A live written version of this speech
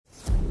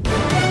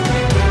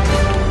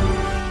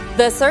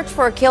The search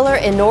for a killer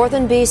in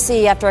northern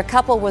BC after a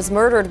couple was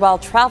murdered while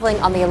traveling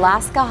on the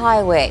Alaska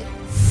Highway.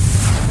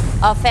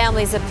 A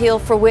family's appeal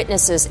for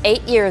witnesses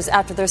 8 years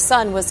after their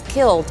son was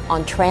killed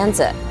on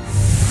transit.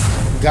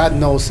 God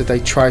knows that I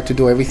try to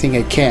do everything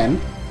I can.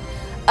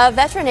 A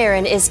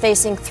veterinarian is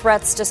facing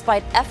threats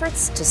despite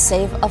efforts to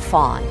save a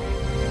fawn.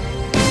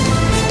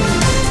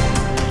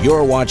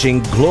 You're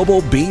watching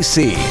Global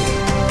BC.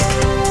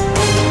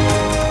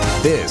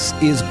 This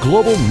is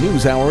Global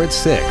News Hour at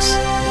 6.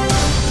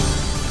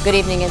 Good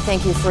evening and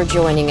thank you for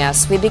joining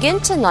us. We begin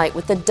tonight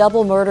with the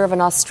double murder of an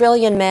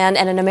Australian man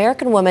and an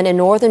American woman in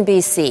northern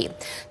BC.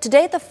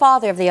 Today, the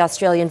father of the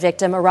Australian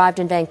victim arrived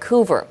in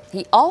Vancouver.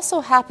 He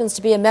also happens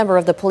to be a member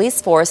of the police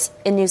force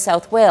in New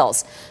South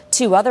Wales.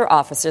 2 other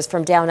officers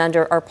from Down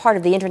Under are part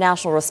of the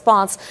international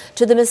response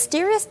to the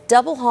mysterious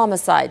double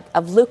homicide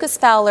of Lucas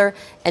Fowler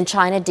and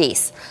China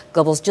Deese.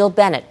 Global's Jill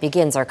Bennett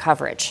begins our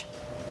coverage.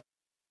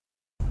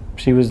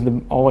 She was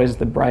always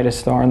the brightest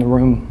star in the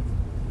room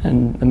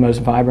and the most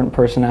vibrant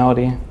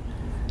personality.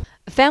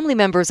 Family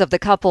members of the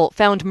couple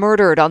found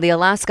murdered on the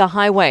Alaska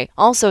Highway,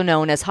 also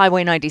known as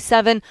Highway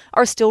 97,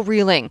 are still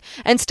reeling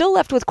and still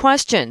left with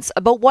questions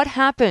about what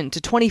happened to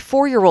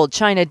 24-year-old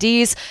China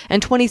Deese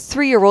and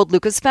 23-year-old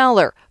Lucas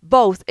Fowler,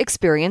 both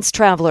experienced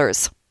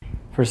travelers.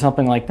 For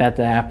something like that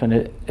to happen,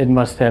 it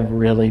must have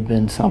really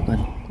been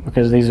something,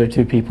 because these are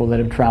 2 people that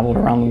have traveled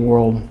around the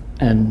world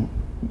and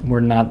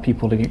were not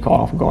people to get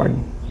caught off guard.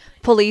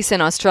 Police in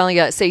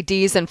Australia say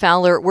Deese and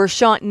Fowler were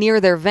shot near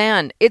their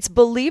van. It's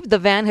believed the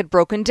van had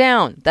broken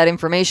down. That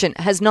information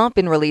has not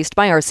been released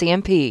by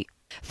RCMP.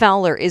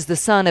 Fowler is the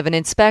son of an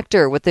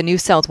inspector with the New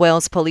South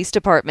Wales Police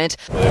Department.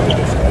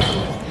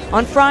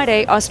 On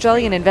Friday,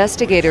 Australian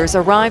investigators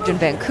arrived in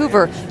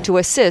Vancouver to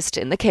assist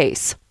in the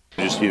case.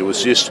 Just here to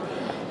assist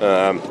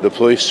the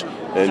police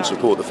and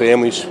support the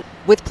families.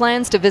 With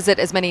plans to visit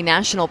as many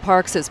national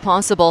parks as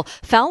possible,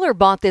 Fowler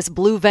bought this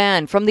blue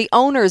van from the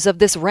owners of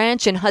this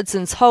ranch in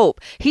Hudson's Hope.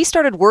 He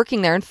started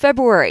working there in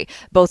February.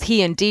 Both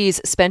he and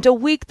Deese spent a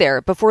week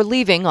there before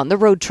leaving on the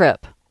road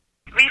trip.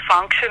 We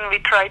function, we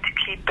try to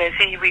keep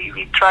busy,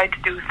 we try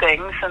to do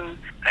things, and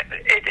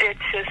it's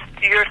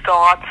just your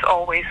thoughts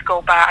always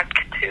go back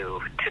to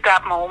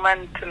that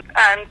moment. And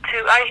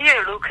I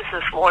hear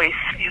Lucas's voice,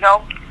 you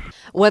know.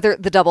 Whether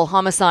the double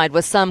homicide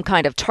was some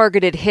kind of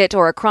targeted hit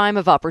or a crime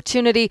of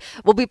opportunity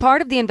will be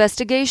part of the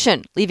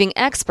investigation, leaving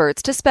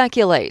experts to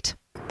speculate.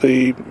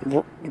 The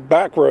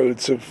back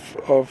roads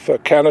of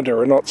Canada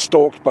are not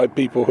stalked by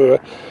people who are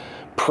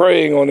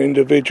preying on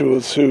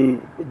individuals who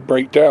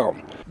break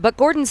down. But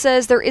Gordon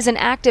says there is an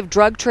active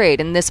drug trade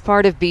in this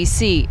part of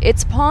BC.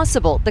 It's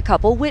possible the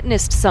couple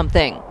witnessed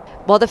something.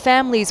 While the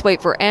families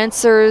wait for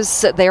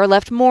answers, they are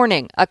left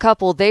mourning. A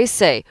couple, they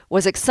say,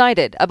 was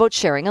excited about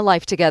sharing a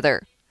life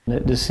together.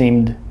 It just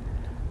seemed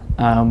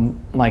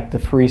like the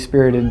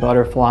free-spirited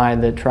butterfly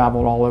that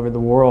traveled all over the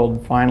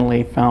world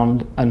finally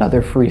found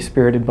another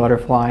free-spirited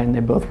butterfly, and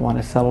they both want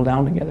to settle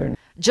down together.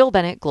 Jill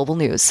Bennett, Global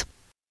News.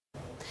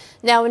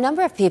 Now, a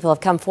number of people have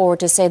come forward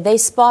to say they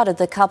spotted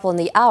the couple in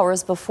the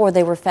hours before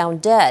they were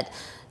found dead.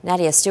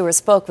 Nadia Stewart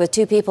spoke with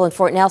 2 people in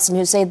Fort Nelson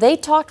who say they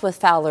talked with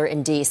Fowler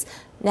and Deese.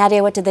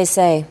 Nadia, what did they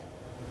say?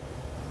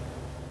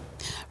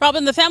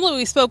 Robin, the family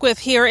we spoke with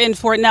here in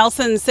Fort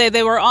Nelson say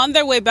they were on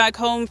their way back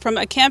home from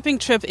a camping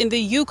trip in the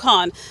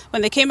Yukon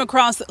when they came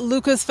across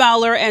Lucas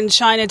Fowler and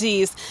China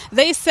Deese.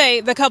 They say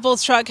the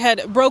couple's truck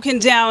had broken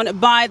down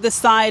by the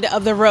side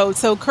of the road.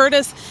 So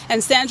Curtis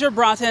and Sandra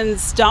Broughton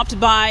stopped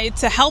by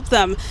to help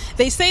them.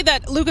 They say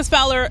that Lucas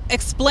Fowler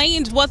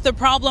explained what the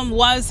problem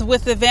was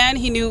with the van.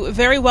 He knew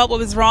very well what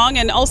was wrong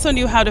and also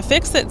knew how to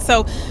fix it.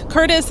 So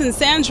Curtis and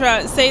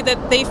Sandra say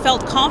that they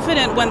felt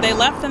confident when they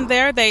left them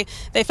there. They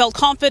felt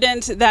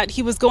confident that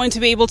he was going to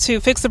be able to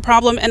fix the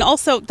problem, and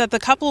also that the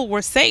couple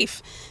were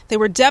safe. They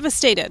were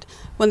devastated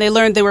when they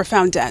learned they were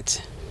found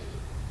dead.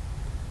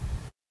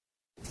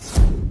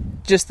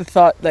 Just the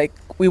thought, like,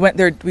 we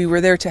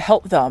were there to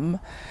help them,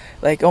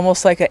 like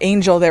almost like an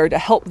angel there to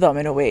help them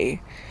in a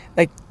way,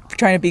 like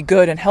trying to be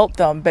good and help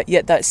them, but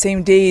yet that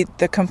same day,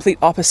 the complete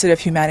opposite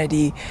of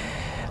humanity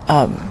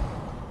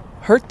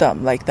hurt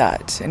them like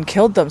that and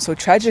killed them so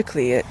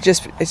tragically. It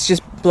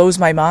just blows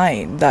my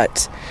mind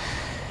that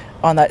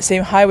on that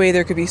same highway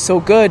there could be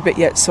so good but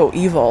yet so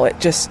evil.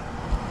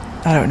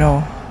 I don't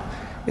know.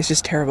 It's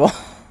just terrible.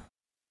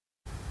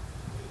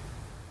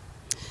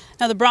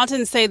 Now, the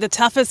Broughtons say the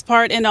toughest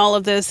part in all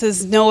of this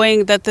is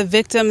knowing that the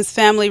victim's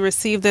family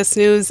received this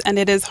news, and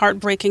it is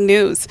heartbreaking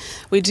news.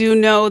 We do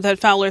know that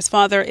Fowler's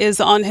father is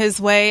on his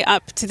way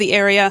up to the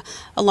area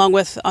along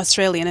with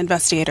Australian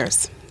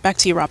investigators. Back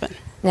to you, Robin.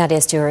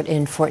 Nadia Stewart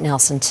in Fort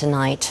Nelson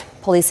tonight.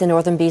 Police in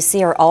northern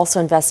BC are also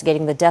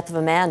investigating the death of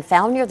a man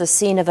found near the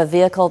scene of a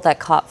vehicle that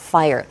caught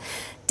fire.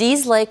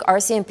 Dease Lake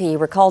RCMP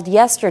recalled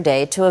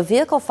yesterday to a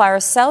vehicle fire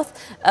south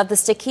of the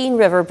Stikine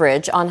River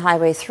Bridge on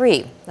Highway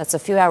 3. That's a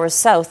few hours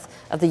south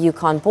of the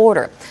Yukon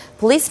border.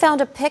 Police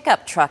found a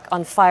pickup truck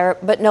on fire,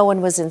 but no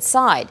one was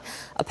inside.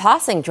 A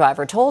passing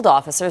driver told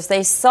officers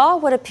they saw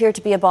what appeared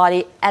to be a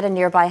body at a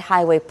nearby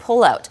highway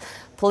pullout.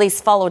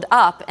 Police followed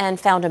up and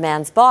found a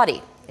man's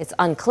body. It's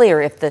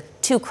unclear if the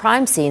two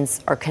crime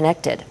scenes are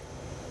connected.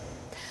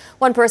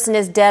 One person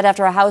is dead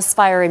after a house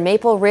fire in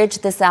Maple Ridge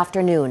this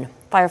afternoon.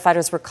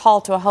 Firefighters were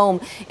called to a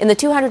home in the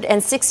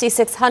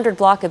 26600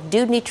 block of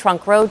Dewdney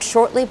Trunk Road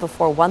shortly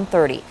before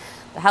 1:30.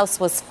 The house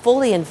was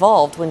fully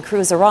involved when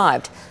crews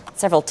arrived.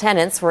 Several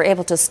tenants were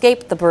able to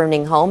escape the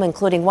burning home,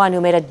 including one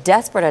who made a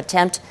desperate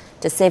attempt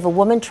to save a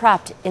woman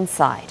trapped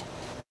inside.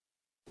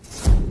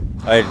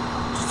 I'd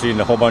seen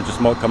a whole bunch of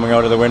smoke coming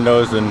out of the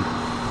windows, and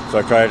so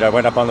I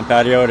went up on the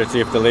patio to see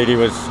if the lady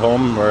was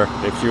home or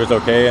if she was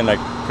okay, and I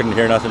couldn't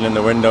hear nothing in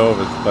the window,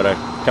 but I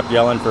kept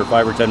yelling for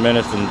 5 or 10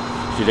 minutes, and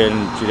she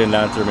didn't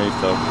answer me,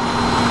 so.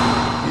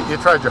 You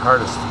tried your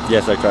hardest.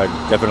 Yes, I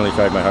definitely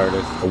tried my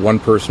hardest. One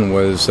person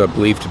was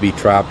believed to be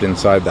trapped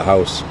inside the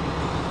house.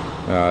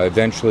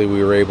 Eventually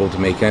we were able to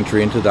make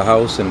entry into the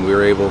house, and we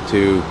were able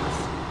to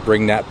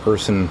bring that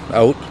person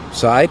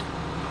outside.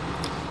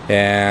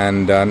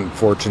 And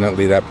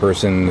unfortunately that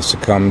person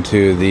succumbed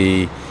to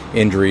the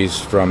injuries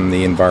from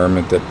the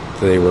environment that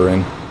they were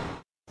in.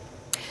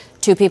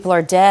 2 people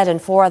are dead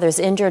and 4 others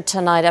injured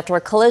tonight after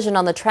a collision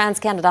on the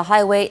Trans-Canada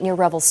Highway near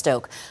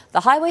Revelstoke. The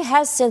highway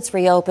has since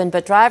reopened,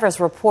 but drivers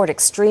report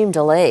extreme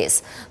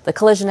delays. The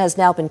collision has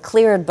now been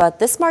cleared, but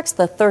this marks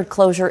the 3rd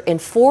closure in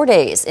 4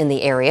 days in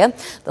the area.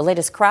 The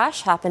latest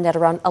crash happened at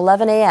around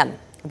 11 a.m.,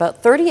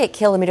 about 38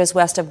 kilometers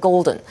west of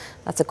Golden.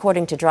 That's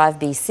according to Drive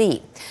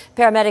BC.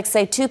 Paramedics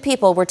say 2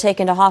 people were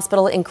taken to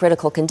hospital in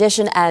critical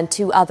condition and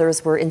 2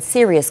 others were in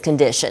serious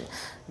condition.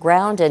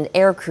 Ground and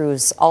air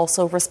crews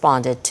also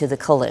responded to the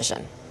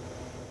collision.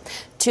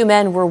 2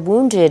 men were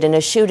wounded in a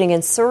shooting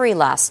in Surrey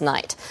last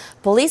night.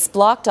 Police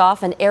blocked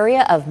off an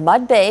area of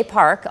Mud Bay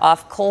Park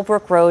off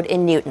Colebrook Road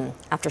in Newton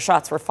after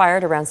shots were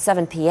fired around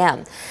 7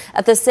 p.m.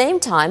 At the same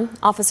time,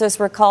 officers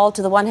were called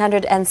to the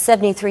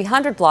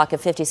 17300 block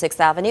of 56th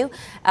Avenue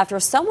after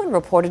someone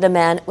reported a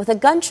man with a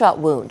gunshot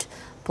wound.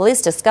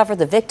 Police discovered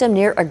the victim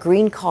near a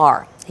green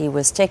car. He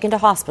was taken to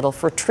hospital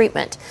for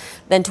treatment.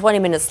 Then 20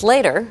 minutes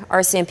later,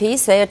 RCMP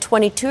say a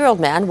 22-year-old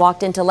man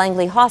walked into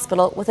Langley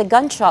Hospital with a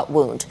gunshot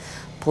wound.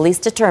 Police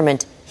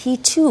determined he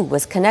too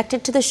was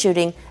connected to the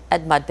shooting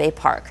at Mud Bay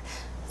Park.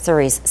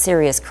 Surrey's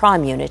Serious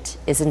Crime Unit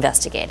is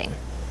investigating.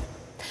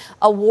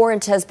 A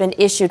warrant has been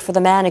issued for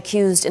the man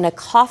accused in a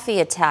coffee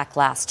attack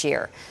last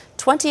year.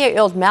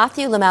 28-year-old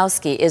Matthew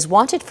Lemowski is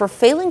wanted for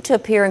failing to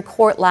appear in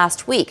court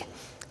last week.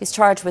 He's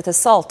charged with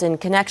assault in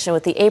connection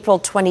with the April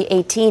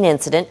 2018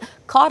 incident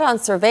caught on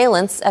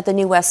surveillance at the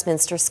New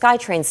Westminster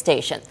SkyTrain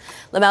station.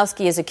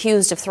 Lemowski is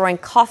accused of throwing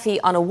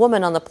coffee on a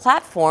woman on the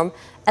platform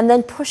and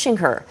then pushing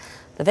her.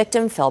 The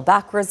victim fell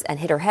backwards and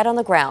hit her head on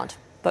the ground,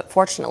 but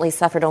fortunately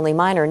suffered only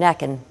minor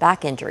neck and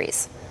back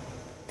injuries.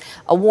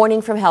 A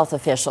warning from health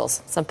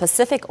officials. Some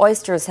Pacific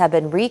oysters have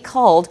been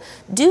recalled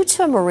due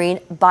to a marine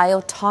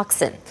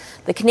biotoxin.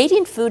 The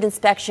Canadian Food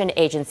Inspection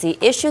Agency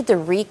issued the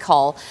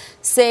recall,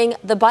 saying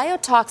the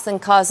biotoxin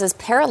causes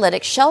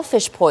paralytic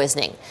shellfish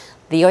poisoning.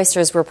 The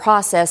oysters were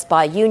processed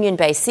by Union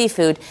Bay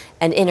Seafood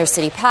and Inner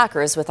City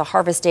Packers with a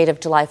harvest date of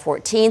July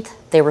 14th.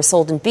 They were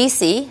sold in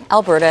BC,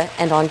 Alberta,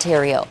 and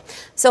Ontario.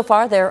 So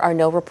far, there are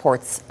no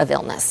reports of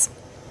illness.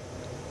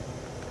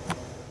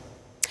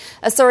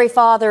 A Surrey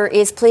father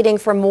is pleading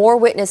for more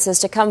witnesses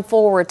to come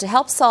forward to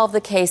help solve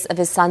the case of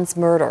his son's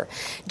murder.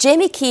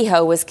 Jamie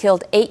Kehoe was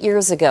killed 8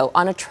 years ago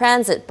on a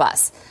transit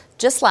bus.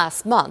 Just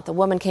last month, a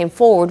woman came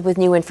forward with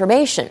new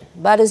information.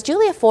 But as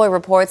Julia Foy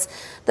reports,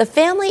 the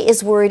family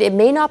is worried it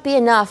may not be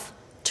enough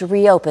to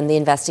reopen the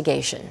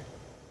investigation.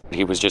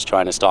 He was just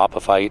trying to stop a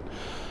fight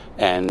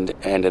and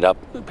ended up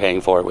paying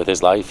for it with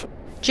his life.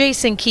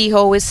 Jason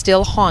Kehoe is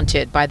still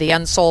haunted by the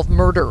unsolved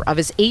murder of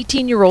his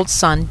 18-year-old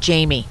son,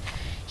 Jamie.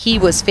 He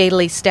was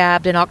fatally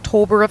stabbed in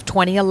October of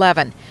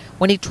 2011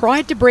 when he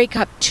tried to break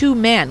up 2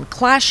 men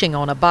clashing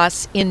on a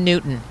bus in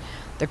Newton.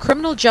 The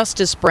Criminal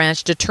Justice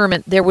Branch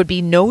determined there would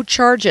be no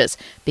charges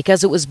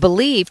because it was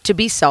believed to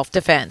be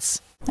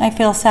self-defense. I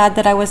feel sad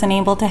that I wasn't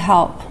able to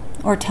help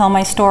or tell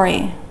my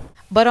story.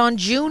 But on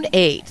June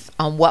 8th,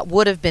 on what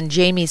would have been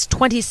Jamie's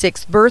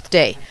 26th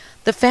birthday,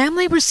 the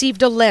family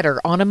received a letter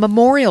on a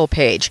memorial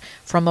page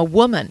from a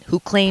woman who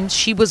claims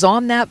she was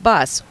on that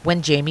bus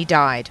when Jamie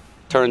died.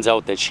 Turns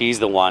out that she's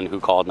the one who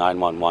called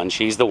 911.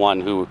 She's the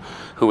one who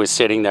was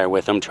sitting there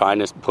with him trying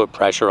to put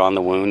pressure on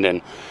the wound,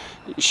 and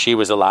she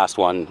was the last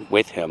one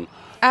with him.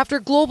 After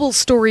Global's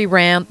story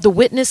ran, the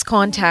witness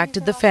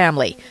contacted the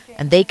family,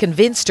 and they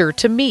convinced her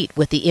to meet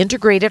with the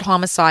Integrated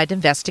Homicide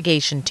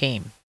Investigation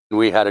Team.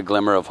 We had a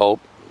glimmer of hope.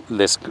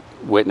 This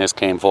witness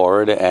came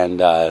forward, and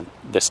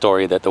the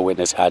story that the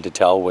witness had to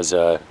tell was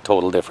a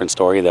total different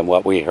story than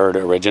what we heard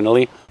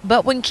originally.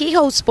 But when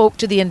Kehoe spoke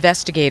to the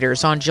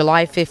investigators on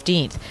July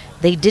 15th,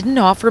 they didn't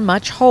offer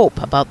much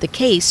hope about the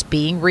case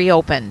being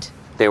reopened.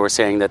 They were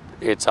saying that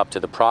it's up to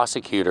the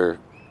prosecutor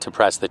to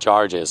press the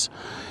charges.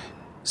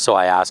 So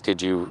I asked,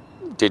 did you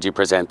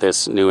present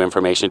this new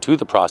information to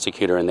the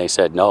prosecutor? And they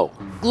said no.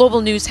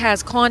 Global News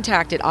has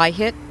contacted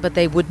IHIT, but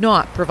they would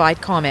not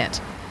provide comment.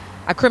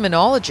 A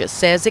criminologist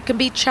says it can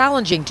be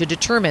challenging to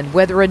determine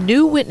whether a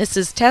new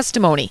witness's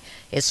testimony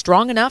is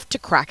strong enough to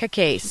crack a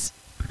case.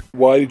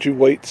 Why did you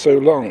wait so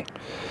long?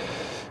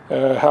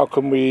 How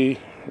can we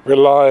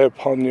rely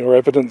upon your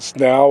evidence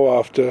now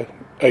after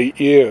 8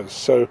 years?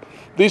 So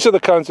these are the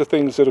kinds of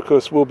things that, of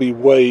course, will be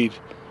weighed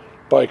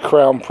by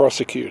Crown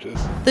prosecutors.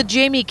 The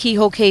Jamie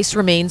Kehoe case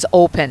remains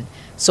open,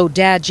 so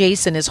Dad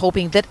Jason is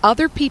hoping that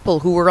other people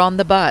who were on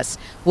the bus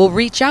will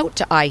reach out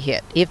to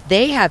IHIT if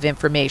they have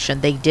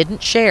information they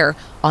didn't share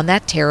on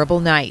that terrible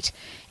night.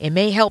 It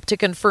may help to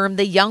confirm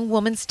the young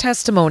woman's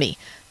testimony,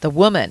 the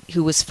woman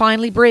who was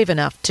finally brave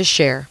enough to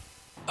share.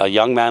 A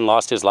young man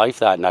lost his life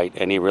that night,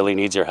 and he really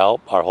needs your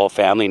help. Our whole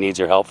family needs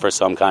your help for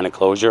some kind of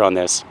closure on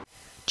this.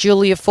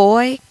 Julia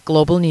Foy,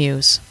 Global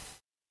News.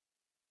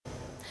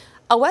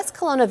 A West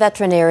Kelowna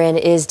veterinarian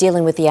is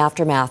dealing with the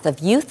aftermath of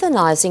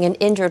euthanizing an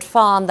injured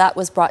fawn that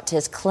was brought to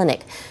his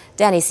clinic.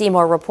 Danny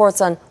Seymour reports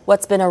on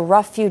what's been a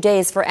rough few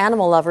days for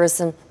animal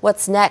lovers and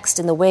what's next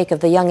in the wake of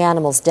the young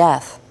animal's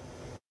death.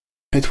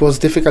 It was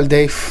a difficult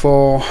day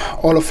for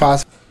all of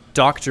us.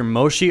 Dr.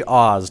 Moshe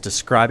Oz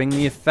describing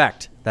the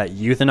effect that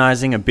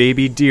euthanizing a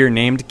baby deer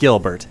named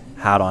Gilbert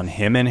had on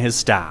him and his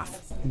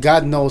staff.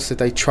 God knows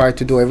that I try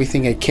to do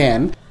everything I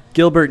can.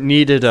 Gilbert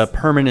needed a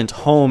permanent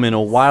home in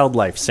a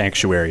wildlife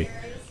sanctuary.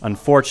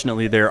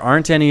 Unfortunately, there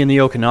aren't any in the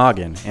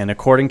Okanagan, and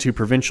according to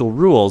provincial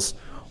rules,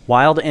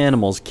 wild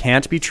animals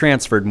can't be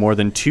transferred more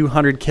than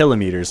 200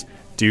 kilometers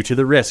due to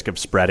the risk of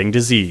spreading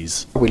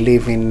disease. We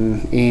live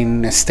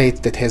in a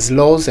state that has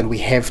laws, and we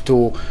have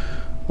to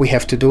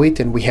do it,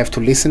 and we have to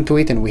listen to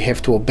it, and we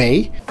have to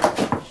obey.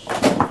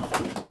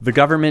 The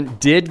government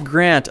did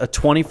grant a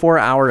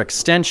 24-hour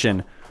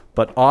extension,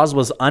 but Oz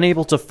was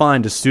unable to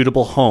find a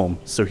suitable home,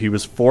 so he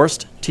was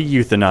forced to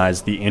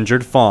euthanize the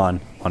injured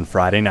fawn on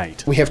Friday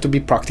night. We have to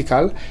be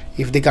practical.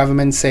 If the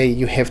government say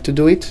you have to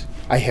do it,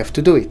 I have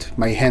to do it.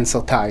 My hands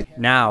are tied.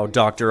 Now,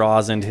 Dr.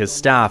 Oz and his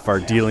staff are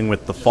dealing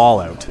with the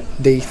fallout.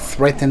 They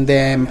threaten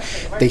them,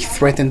 they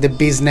threaten the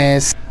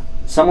business.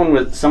 Someone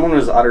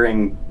was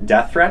uttering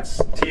death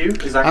threats to you,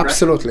 is that correct?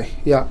 Absolutely,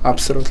 yeah,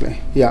 absolutely,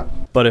 yeah.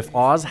 But if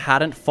Oz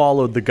hadn't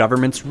followed the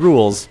government's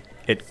rules,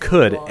 it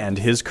could end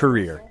his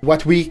career.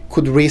 What we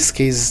could risk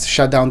is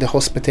shut down the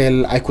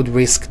hospital. I could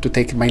risk to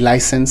take my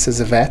license as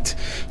a vet,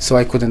 so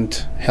I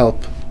couldn't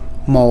help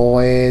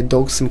more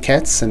dogs and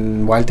cats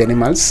and wild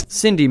animals.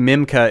 Cindy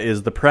Mimka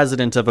is the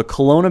president of a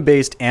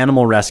Kelowna-based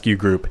animal rescue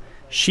group.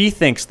 She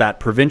thinks that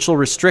provincial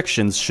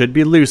restrictions should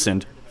be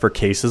loosened for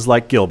cases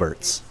like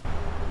Gilbert's.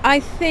 I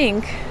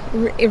think,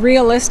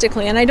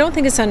 realistically, and I don't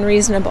think it's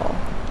unreasonable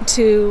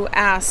to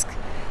ask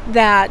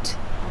that,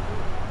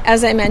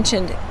 as I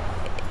mentioned,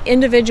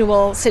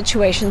 individual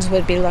situations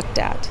would be looked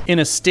at. In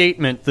a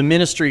statement, the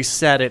ministry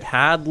said it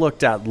had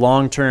looked at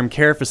long-term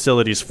care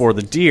facilities for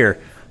the deer,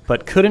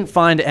 but couldn't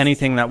find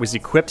anything that was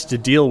equipped to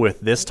deal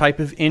with this type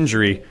of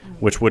injury,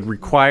 which would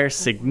require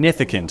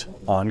significant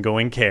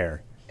ongoing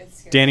care.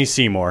 Danny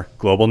Seymour,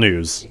 Global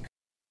News.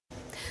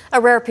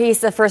 A rare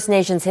piece of First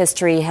Nations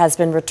history has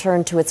been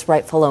returned to its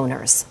rightful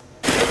owners.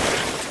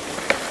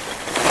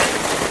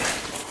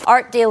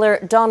 Art dealer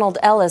Donald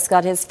Ellis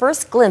got his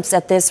first glimpse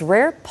at this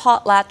rare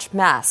potlatch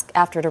mask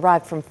after it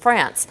arrived from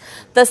France.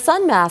 The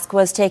sun mask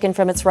was taken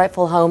from its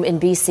rightful home in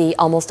BC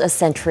almost a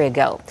century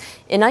ago.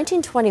 In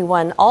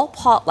 1921, all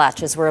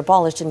potlatches were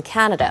abolished in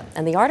Canada,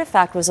 and the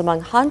artifact was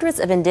among hundreds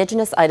of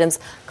Indigenous items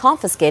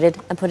confiscated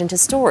and put into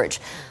storage.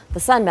 The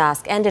sun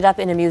mask ended up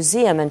in a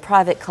museum and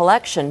private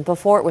collection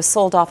before it was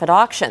sold off at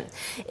auction.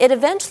 It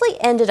eventually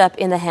ended up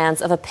in the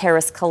hands of a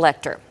Paris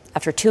collector.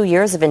 After 2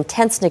 years of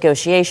intense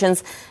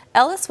negotiations,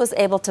 Ellis was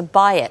able to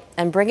buy it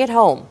and bring it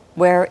home,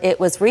 where it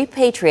was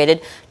repatriated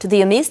to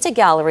the Amista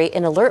Gallery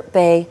in Alert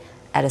Bay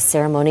at a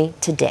ceremony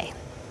today.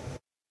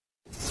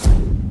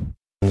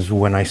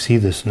 When I see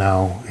this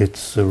now,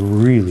 it's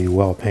really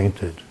well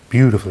painted,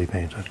 beautifully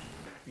painted.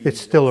 It's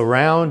still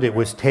around. It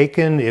was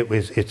taken.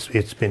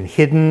 It's been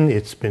hidden.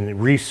 It's been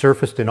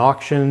resurfaced in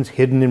auctions,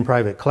 hidden in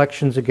private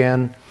collections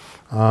again,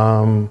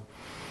 and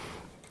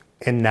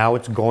now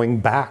it's going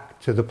back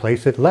to the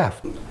place it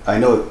left. I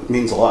know it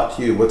means a lot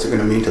to you. What's it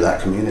going to mean to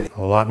that community?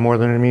 A lot more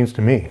than it means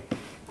to me.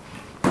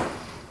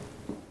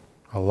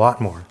 A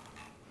lot more.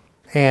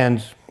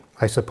 And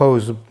I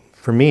suppose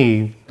for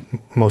me,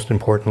 most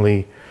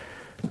importantly,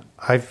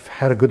 I've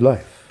had a good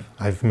life.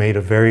 I've made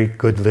a very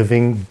good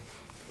living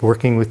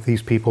working with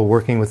these people,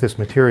 working with this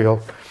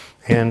material,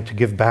 and to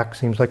give back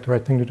seems like the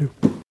right thing to do.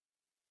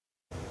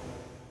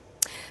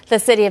 The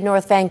city of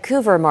North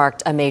Vancouver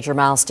marked a major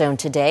milestone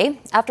today.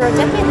 After a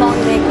decade-long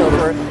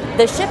makeover,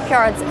 the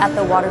shipyards at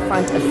the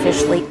waterfront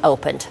officially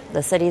opened.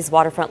 The city's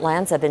waterfront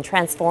lands have been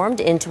transformed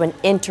into an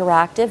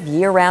interactive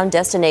year-round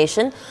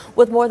destination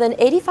with more than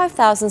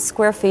 85,000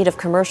 square feet of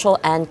commercial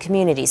and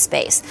community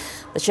space.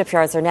 The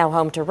shipyards are now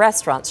home to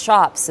restaurants,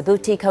 shops, a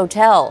boutique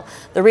hotel,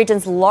 the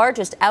region's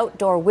largest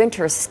outdoor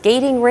winter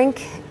skating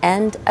rink,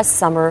 and a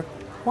summer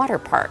water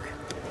park.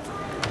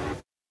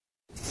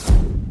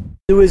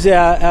 It was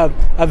a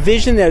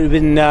vision that had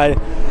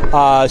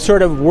been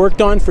sort of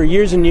worked on for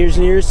years and years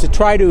and years to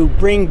try to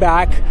bring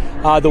back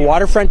the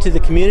waterfront to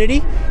the community,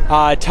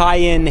 tie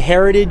in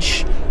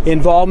heritage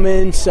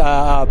involvement,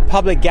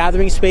 public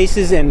gathering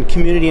spaces, and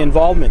community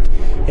involvement.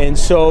 And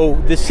so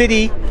the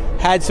city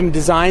had some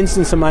designs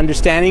and some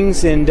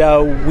understandings,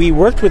 and we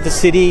worked with the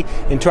city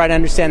and tried to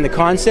understand the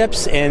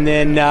concepts, and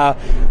then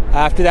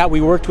after that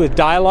we worked with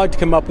Dialogue to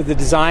come up with the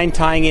design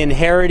tying in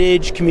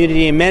heritage,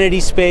 community amenity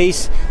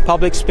space,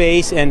 public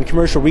space, and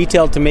commercial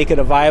retail to make it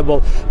a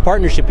viable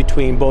partnership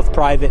between both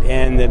private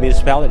and the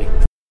municipality.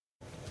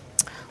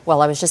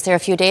 Well, I was just there a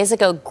few days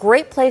ago.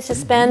 Great place to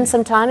spend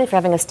some time if you're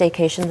having a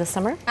staycation this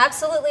summer.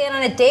 Absolutely. And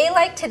on a day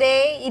like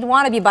today, you'd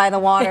want to be by the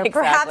water.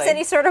 Exactly. Perhaps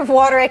any sort of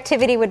water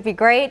activity would be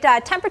great.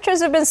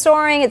 Temperatures have been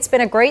soaring. It's been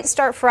a great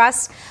start for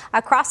us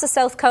across the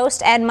south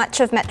coast and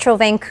much of Metro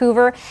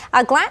Vancouver.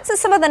 A glance at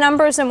some of the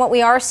numbers and what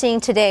we are seeing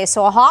today.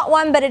 So a hot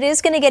one, but it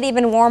is going to get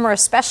even warmer,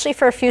 especially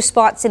for a few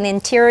spots in the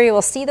interior.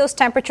 We'll see those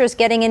temperatures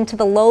getting into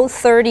the low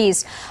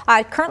 30s.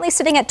 Currently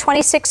sitting at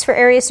 26 for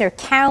areas near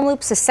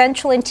Kamloops, the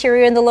central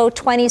interior in the low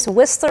 20s.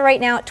 Whistler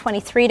right now at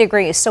 23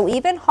 degrees. So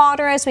even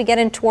hotter as we get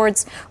in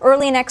towards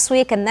early next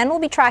week, and then we'll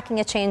be tracking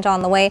a change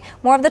on the way.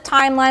 More of the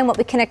timeline, what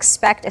we can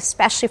expect,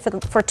 especially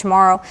for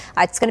tomorrow.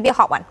 It's going to be a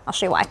hot one. I'll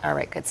show you why. All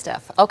right, good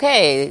stuff.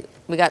 Okay,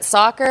 we got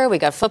soccer, we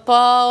got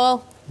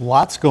football.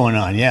 Lots going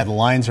on. Yeah, the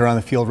Lions are on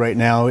the field right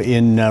now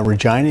in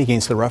Regina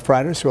against the Rough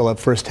Riders. We'll have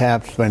first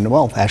half, and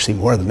well, actually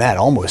more than that.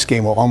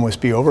 Game will almost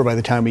be over by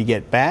the time we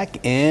get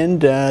back. And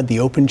the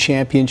Open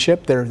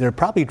Championship, they're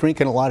probably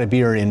drinking a lot of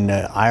beer in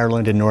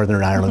Ireland and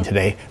Northern Ireland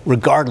today,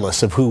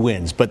 regardless of who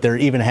wins. But they're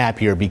even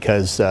happier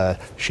because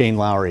Shane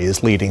Lowry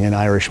is leading an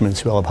Irishman.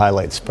 So we'll have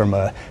highlights from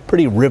a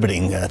pretty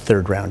riveting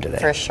third round today.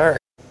 For sure.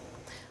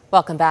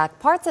 Welcome back.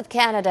 Parts of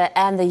Canada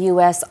and the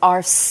U.S.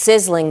 are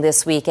sizzling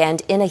this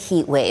weekend in a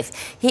heat wave.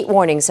 Heat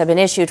warnings have been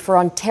issued for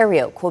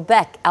Ontario,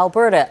 Quebec,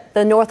 Alberta,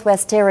 the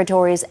Northwest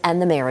Territories,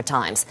 and the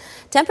Maritimes.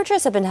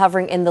 Temperatures have been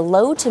hovering in the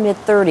low to mid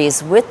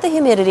 30s with the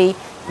humidity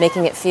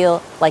making it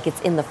feel like it's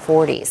in the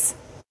 40s.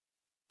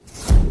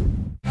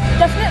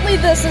 Definitely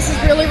this is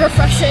really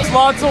refreshing.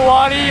 Lots of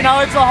water,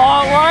 it's a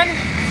hot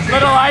one.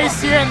 Little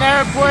ice here and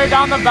there, pour it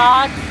down the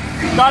back.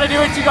 Gotta do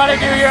what you gotta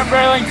do here in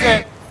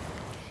Burlington.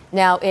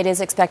 Now, it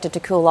is expected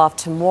to cool off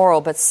tomorrow,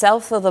 but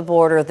south of the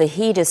border, the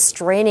heat is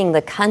straining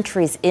the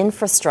country's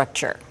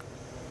infrastructure.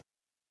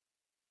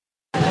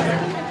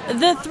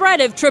 The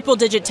threat of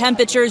triple-digit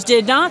temperatures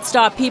did not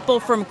stop people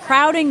from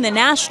crowding the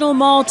National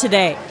Mall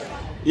today.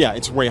 Yeah,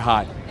 it's way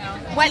hot.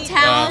 Wet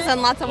towels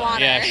and lots of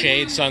water. Yeah,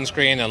 shade,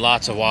 sunscreen, and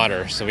lots of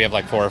water. So we have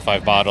like 4 or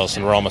 5 bottles,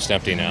 and we're almost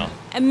empty now.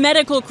 And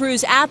medical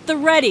crews at the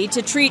ready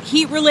to treat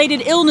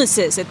heat-related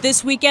illnesses at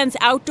this weekend's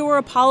outdoor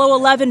Apollo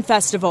 11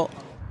 festival.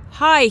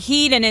 High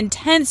heat and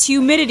intense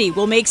humidity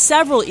will make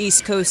several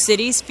East Coast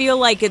cities feel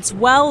like it's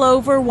well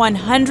over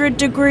 100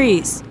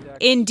 degrees.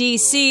 In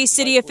D.C.,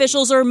 city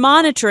officials are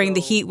monitoring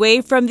the heat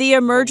wave from the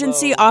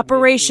Emergency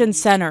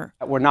Operations Center.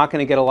 We're not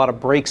going to get a lot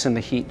of breaks in the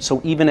heat, so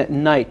even at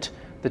night,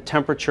 the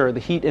temperature, the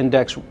heat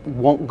index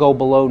won't go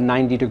below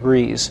 90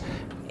 degrees.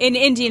 In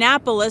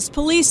Indianapolis,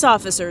 police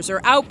officers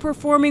are out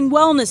performing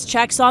wellness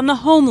checks on the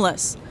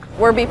homeless.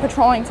 We'll be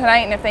patrolling tonight,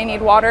 and if they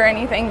need water or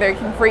anything, they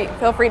can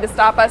feel free to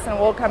stop us, and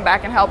we'll come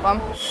back and help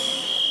them.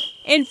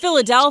 In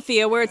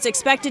Philadelphia, where it's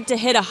expected to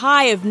hit a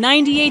high of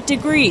 98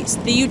 degrees,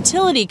 the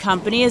utility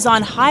company is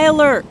on high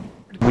alert.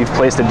 We've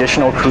placed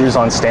additional crews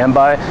on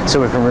standby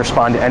so we can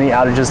respond to any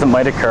outages that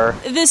might occur.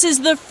 This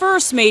is the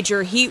first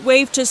major heat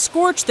wave to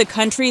scorch the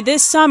country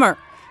this summer.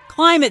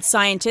 Climate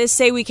scientists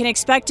say we can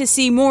expect to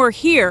see more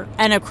here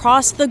and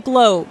across the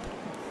globe.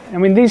 I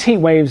mean, these heat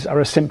waves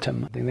are a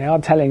symptom. They are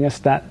telling us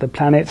that the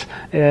planet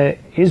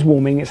is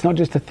warming. It's not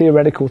just a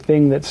theoretical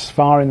thing that's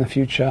far in the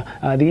future.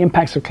 The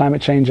impacts of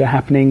climate change are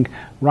happening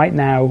right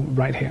now,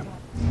 right here.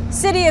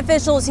 City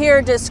officials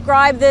here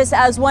describe this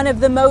as one of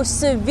the most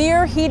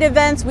severe heat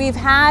events we've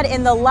had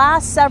in the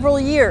last several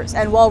years.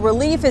 And while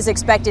relief is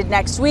expected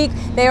next week,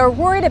 they are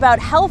worried about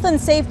health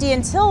and safety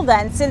until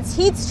then, since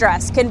heat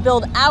stress can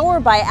build hour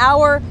by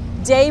hour,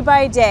 day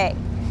by day.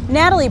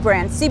 Natalie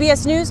Brand,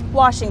 CBS News,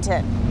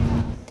 Washington.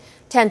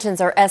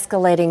 Tensions are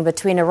escalating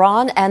between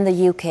Iran and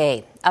the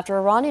UK after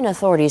Iranian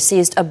authorities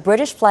seized a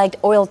British-flagged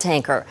oil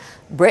tanker.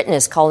 Britain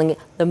is calling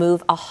the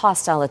move a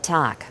hostile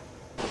attack.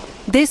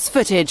 This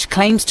footage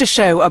claims to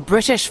show a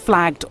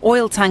British-flagged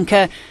oil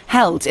tanker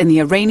held in the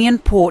Iranian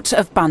port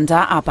of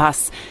Bandar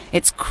Abbas.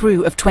 Its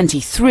crew of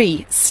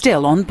 23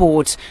 still on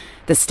board.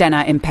 The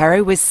Stena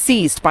Impero was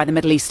seized by the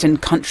Middle Eastern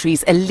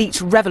country's elite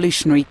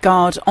Revolutionary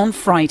Guard on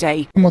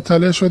Friday.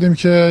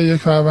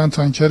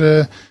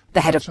 The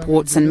head of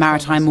Ports and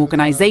Maritime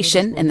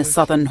Organisation in the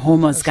southern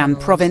Hormozgan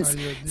province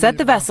said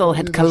the vessel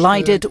had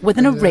collided with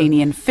an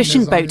Iranian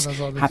fishing boat,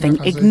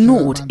 having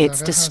ignored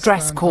its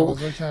distress call.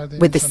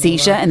 With the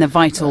seizure in the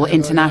vital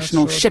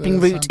international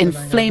shipping route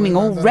inflaming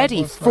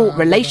already fraught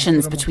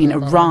relations between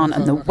Iran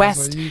and the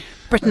West,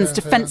 Britain's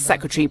Defence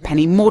Secretary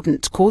Penny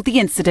Mordaunt called the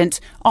incident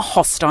a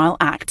hostile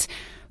act.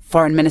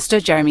 Foreign Minister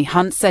Jeremy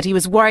Hunt said he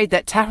was worried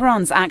that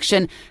Tehran's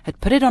action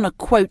had put it on a,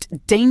 quote,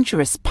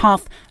 dangerous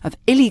path of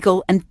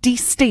illegal and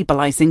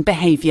destabilising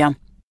behaviour.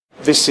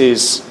 This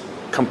is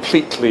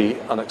completely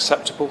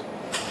unacceptable.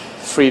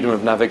 Freedom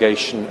of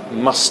navigation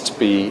must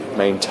be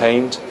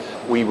maintained.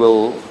 We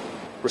will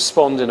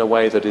respond in a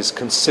way that is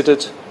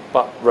considered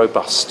but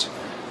robust.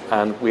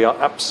 And we are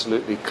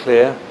absolutely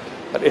clear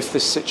that if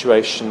this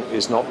situation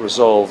is not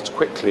resolved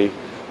quickly,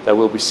 there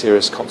will be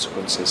serious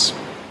consequences.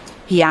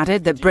 He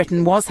added that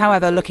Britain was,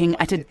 however, looking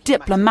at a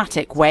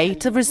diplomatic way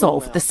to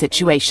resolve the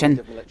situation.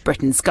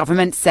 Britain's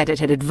government said it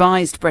had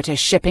advised British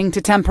shipping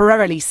to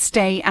temporarily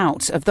stay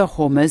out of the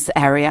Hormuz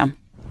area.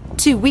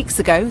 2 weeks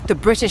ago, the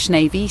British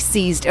Navy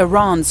seized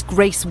Iran's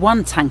Grace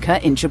 1 tanker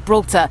in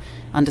Gibraltar.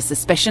 Under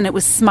suspicion, it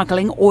was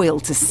smuggling oil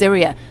to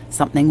Syria,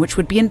 something which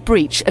would be in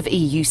breach of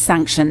EU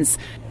sanctions.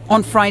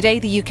 On Friday,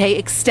 the UK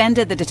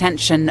extended the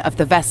detention of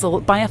the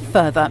vessel by a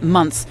further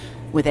month.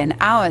 Within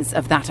hours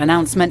of that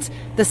announcement,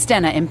 the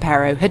Stena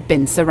Impero had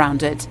been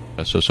surrounded.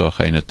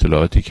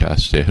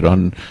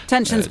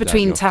 Tensions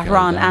between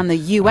Tehran and the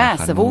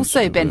US have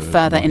also been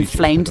further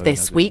inflamed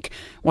this week.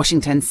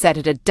 Washington said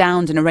it had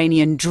downed an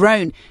Iranian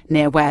drone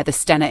near where the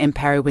Stena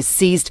Impero was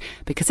seized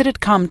because it had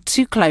come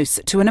too close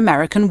to an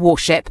American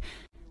warship.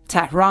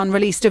 Tehran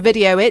released a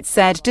video it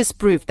said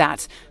disproved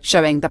that,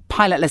 showing the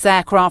pilotless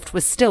aircraft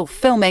was still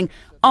filming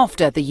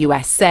after the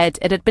US said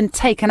it had been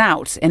taken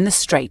out in the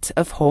Strait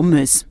of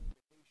Hormuz.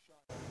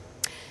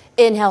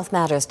 In Health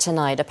Matters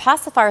tonight, a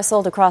pacifier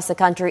sold across the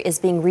country is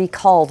being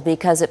recalled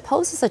because it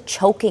poses a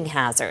choking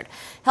hazard.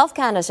 Health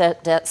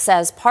Canada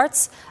says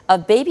parts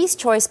of Baby's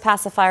Choice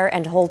pacifier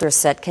and holder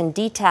set can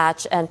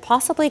detach and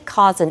possibly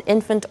cause an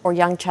infant or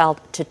young child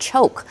to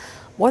choke.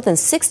 More than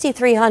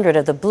 6,300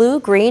 of the blue,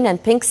 green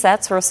and pink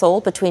sets were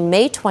sold between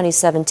May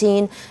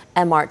 2017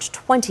 and March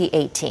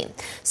 2018.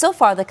 So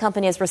far, the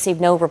company has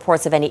received no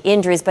reports of any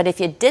injuries, but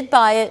if you did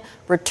buy it,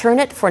 return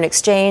it for an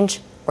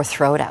exchange or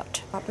throw it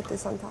out. I'll put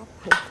this on top.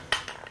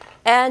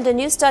 And a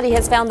new study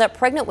has found that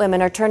pregnant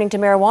women are turning to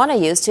marijuana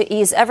use to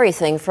ease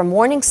everything from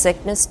morning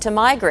sickness to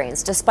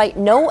migraines, despite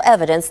no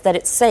evidence that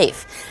it's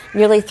safe.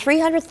 Nearly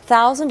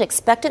 300,000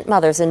 expectant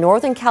mothers in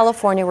Northern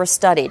California were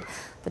studied.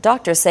 But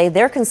doctors say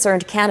they're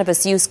concerned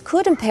cannabis use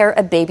could impair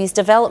a baby's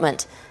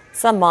development.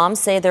 Some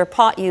moms say their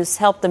pot use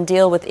helped them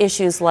deal with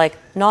issues like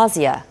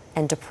nausea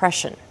and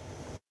depression.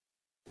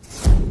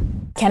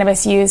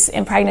 Cannabis use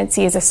in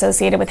pregnancy is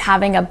associated with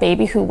having a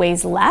baby who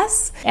weighs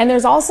less. And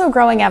there's also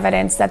growing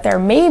evidence that there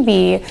may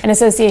be an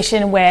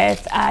association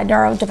with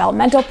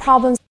neurodevelopmental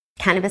problems.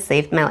 Cannabis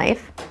saved my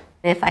life.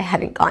 If I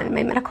hadn't gotten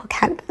my medical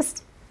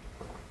cannabis,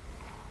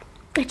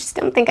 I just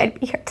don't think I'd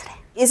be here today.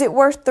 Is it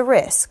worth the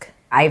risk?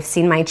 I've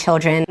seen my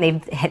children.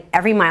 They've hit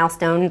every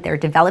milestone. They're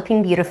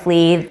developing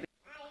beautifully.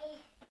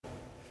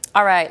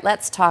 All right,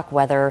 let's talk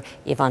weather.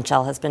 Yvonne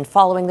Chell has been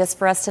following this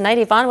for us tonight.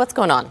 Yvonne, what's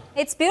going on?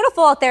 It's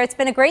beautiful out there. It's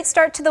been a great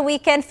start to the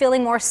weekend,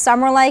 feeling more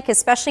summer-like,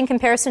 especially in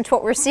comparison to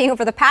what we're seeing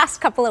over the past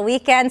couple of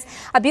weekends.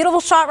 A beautiful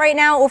shot right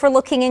now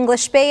overlooking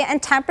English Bay,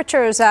 and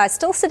temperatures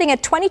still sitting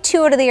at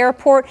 22 out of the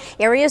airport.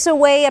 Areas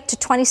away up to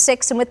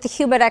 26, and with the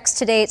Humidex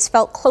today, it's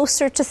felt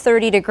closer to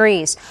 30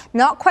 degrees.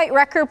 Not quite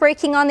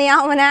record-breaking on the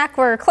almanac.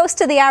 We're close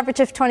to the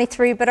average of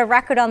 23, but a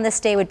record on this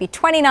day would be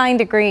 29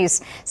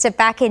 degrees, set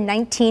back in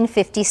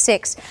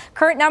 1956.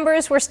 Current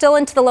numbers, we're still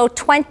into the low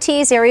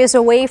 20s. Areas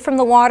away from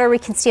the water, we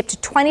can see up to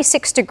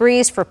 26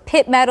 degrees for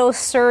Pitt Meadows,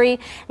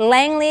 Surrey,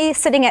 Langley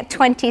sitting at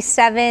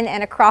 27,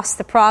 and across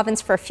the province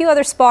for a few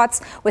other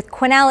spots with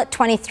Quesnel at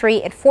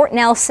 23 and Fort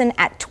Nelson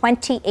at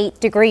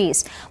 28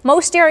 degrees.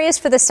 Most areas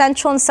for the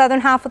central and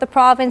southern half of the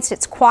province,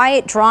 it's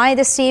quiet, dry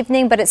this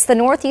evening, but it's the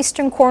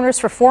northeastern corners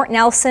for Fort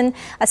Nelson.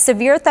 A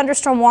severe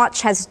thunderstorm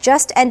watch has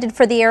just ended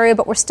for the area,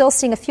 but we're still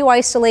seeing a few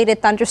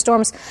isolated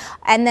thunderstorms,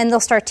 and then they'll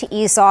start to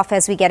ease off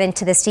as we get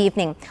into this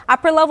evening.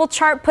 Upper level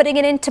chart putting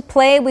it into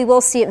play. We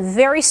will see it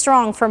very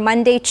strong for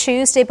Monday,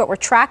 Tuesday, but we're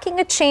tracking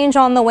a change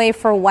on the way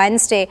for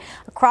Wednesday.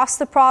 Across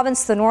the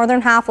province, the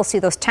northern half, we'll see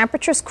those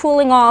temperatures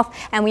cooling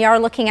off, and we are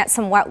looking at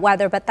some wet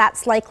weather, but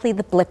that's likely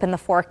the blip in the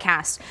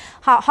forecast.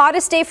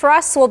 Hottest day for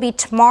us will be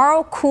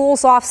tomorrow.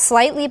 Cools off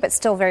slightly, but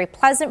still very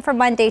pleasant for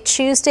Monday,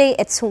 Tuesday.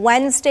 It's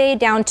Wednesday,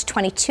 down to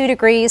 22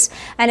 degrees,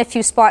 and a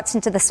few spots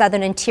into the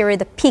southern interior.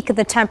 The peak of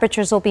the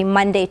temperatures will be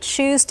Monday,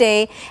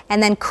 Tuesday,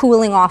 and then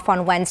cooling off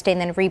on Wednesday, and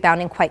then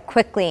rebounding quite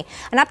quickly.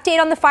 An update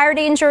on the fire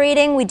danger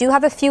rating. We do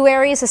have a few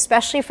areas,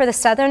 especially for the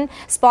southern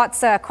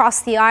spots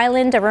across the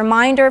island. A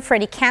reminder for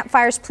any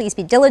campfires, please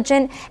be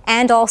diligent,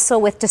 and also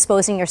with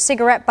disposing your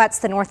cigarette butts.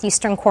 The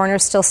northeastern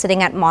corners still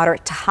sitting at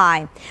moderate to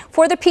high.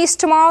 For the Peace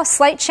tomorrow,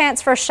 slight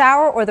chance for a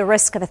shower or the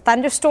risk of a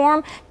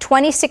thunderstorm.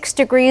 26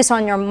 degrees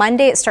on your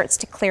Monday. It starts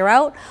to clear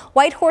out.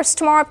 Whitehorse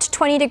tomorrow up to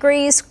 20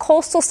 degrees.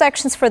 Coastal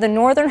sections for the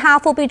northern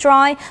half will be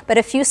dry, but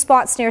a few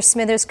spots near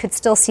Smithers could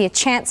still see a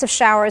chance of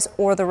showers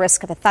or the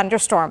risk of a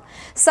thunderstorm.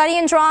 Sunny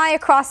and dry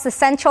across the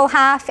central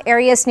half.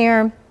 Areas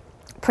near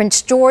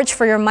Prince George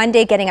for your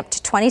Monday getting up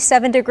to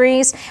 27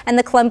 degrees, and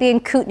the Columbia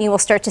and Kootenay will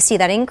start to see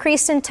that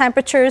increase in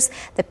temperatures.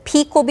 The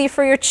peak will be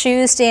for your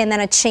Tuesday, and then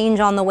a change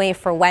on the way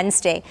for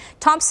Wednesday.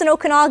 Thompson,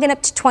 Okanagan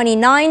up to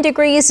 29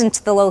 degrees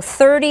into the low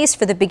 30s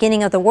for the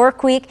beginning of the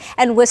work week,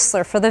 and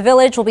Whistler for the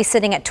Village will be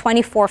sitting at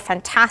 24.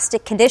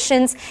 Fantastic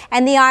conditions,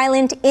 and the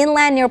island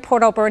inland near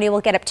Port Alberni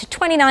will get up to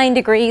 29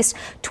 degrees,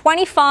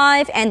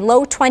 25 and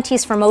low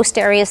 20s for most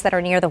areas that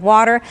are near the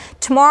water.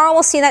 Tomorrow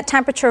we'll see that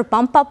temperature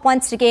bump up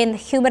once again. The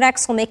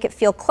Humidex will make it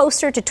feel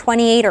closer to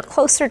 28 or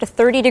closer to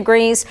 30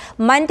 degrees.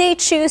 Monday,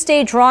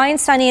 Tuesday, dry and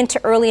sunny into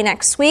early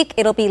next week.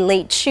 It'll be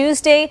late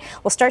Tuesday.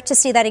 We'll start to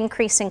see that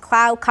increase in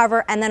cloud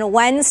cover. And then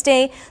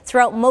Wednesday,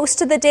 throughout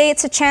most of the day,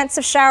 it's a chance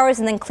of showers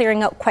and then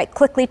clearing out quite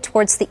quickly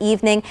towards the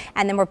evening.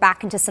 And then we're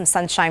back into some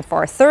sunshine for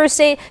our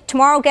Thursday.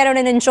 Tomorrow, get out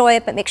and enjoy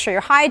it, but make sure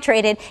you're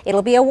hydrated.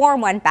 It'll be a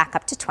warm one, back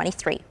up to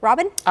 23.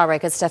 Robin? All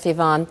right, good stuff,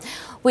 Yvonne.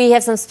 We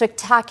have some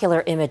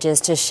spectacular images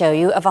to show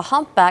you of a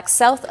humpback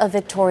south of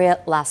Victoria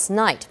last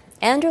night.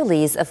 Andrew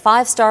Lees of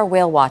 5-Star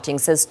Whale Watching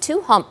says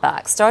 2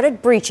 humpbacks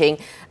started breaching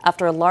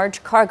after a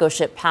large cargo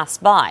ship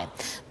passed by.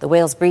 The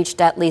whales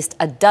breached at least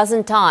a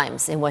dozen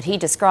times in what he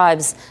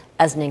describes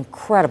as an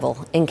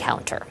incredible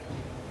encounter.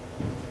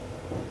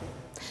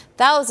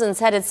 Thousands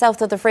headed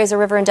south of the Fraser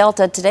River and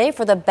Delta today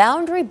for the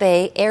Boundary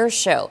Bay Air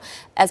Show.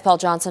 As Paul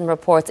Johnson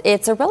reports,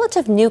 it's a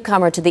relative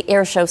newcomer to the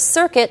air show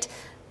circuit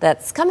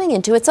that's coming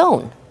into its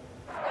own.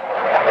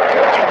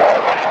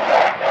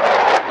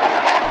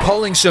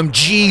 Pulling some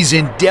G's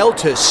in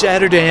Delta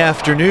Saturday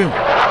afternoon.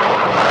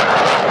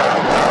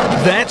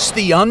 That's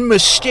the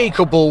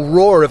unmistakable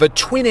roar of a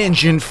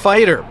twin-engine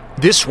fighter.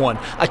 This one,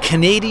 a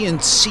Canadian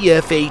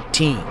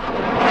CF-18.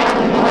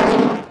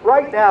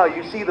 Right now,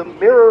 you see the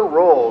mirror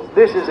rolls.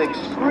 This is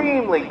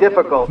extremely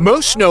difficult.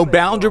 Most know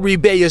Boundary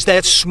Bay as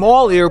that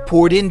small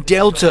airport in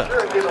Delta.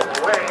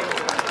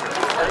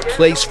 A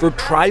place for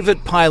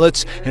private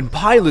pilots and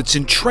pilots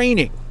in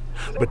training.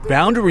 But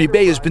Boundary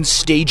Bay has been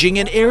staging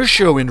an air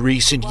show in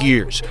recent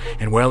years,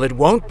 and while it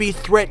won't be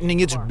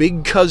threatening its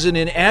big cousin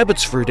in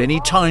Abbotsford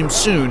anytime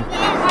soon,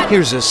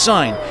 here's a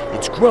sign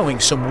it's growing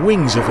some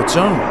wings of its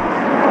own.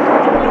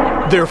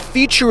 Their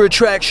feature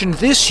attraction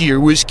this year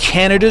was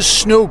Canada's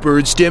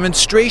Snowbirds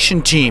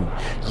demonstration team.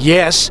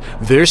 Yes,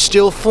 they're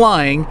still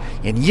flying,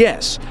 and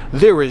yes,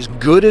 they're as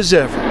good as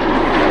ever.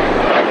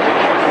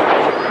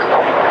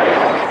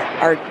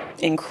 Our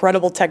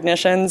incredible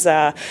technicians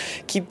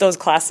keep those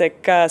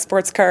classic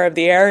sports car of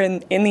the air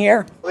in the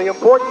air. The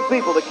important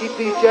people to keep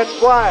these jets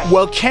flying.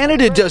 While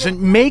Canada doesn't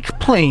make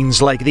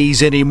planes like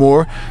these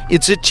anymore,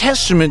 it's a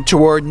testament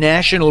to our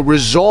national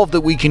resolve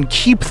that we can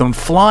keep them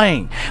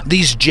flying.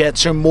 These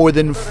jets are more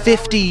than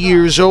 50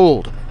 years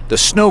old. The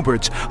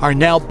Snowbirds are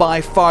now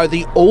by far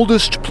the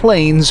oldest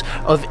planes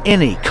of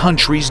any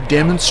country's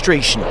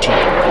demonstration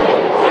team.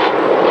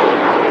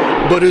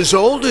 But as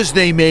old as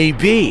they may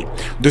be,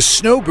 the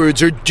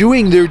Snowbirds are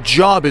doing their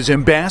job as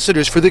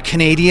ambassadors for the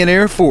Canadian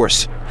Air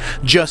Force.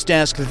 Just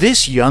ask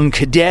this young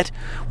cadet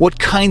what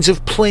kinds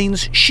of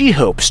planes she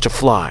hopes to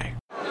fly.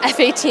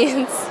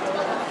 F-18s.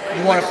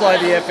 You want to fly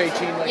the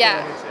F-18?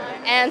 Yeah,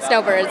 and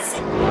Snowbirds.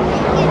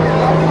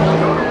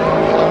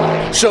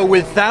 So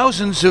with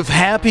thousands of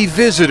happy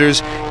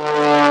visitors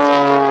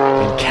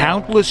and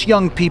countless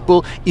young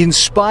people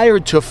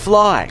inspired to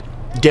fly,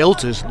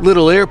 Delta's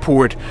little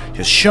airport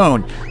has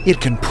shown it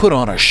can put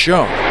on a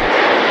show.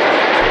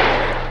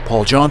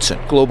 Paul Johnson,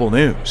 Global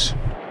News.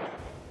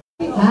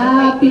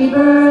 Happy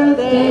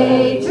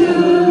birthday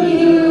to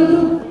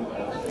you.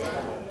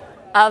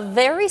 A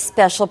very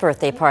special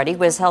birthday party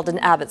was held in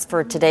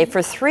Abbotsford today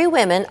for 3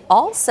 women,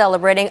 all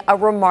celebrating a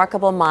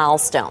remarkable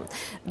milestone.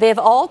 They've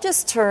all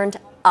just turned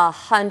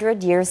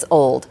 100 years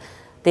old.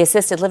 The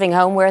assisted living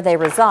home where they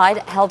reside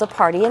held a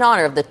party in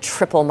honor of the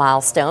triple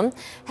milestone.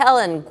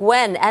 Helen,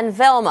 Gwen, and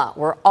Velma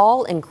were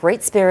all in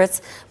great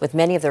spirits, with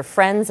many of their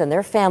friends and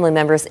their family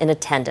members in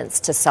attendance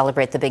to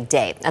celebrate the big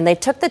day. And they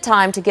took the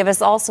time to give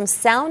us all some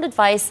sound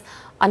advice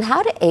on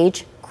how to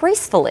age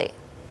gracefully.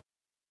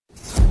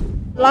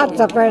 Lots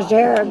of fresh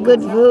air,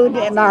 good food,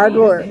 and hard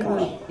work.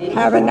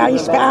 Have a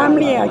nice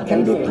family I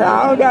can be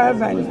proud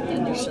of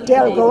and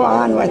still go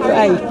on with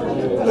life.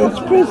 It's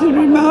pretty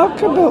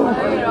remarkable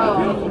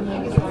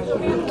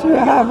to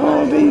have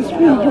all these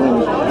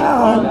people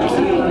out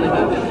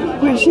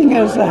wishing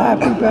us a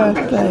happy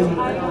birthday.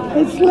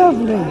 It's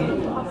lovely.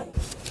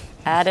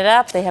 Add it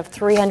up, they have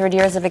 300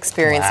 years of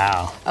experience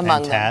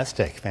among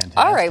Fantastic. them.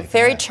 All right,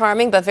 very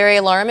charming, but very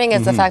alarming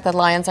is the fact that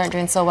Lions aren't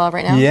doing so well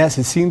right now. Yes,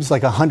 it seems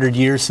like 100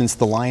 years since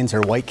the Lions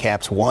or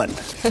Whitecaps won.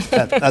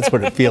 That's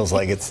what it feels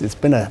like. It's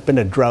been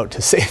a drought,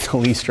 to say the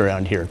least,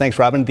 around here. Thanks,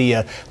 Robin.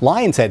 The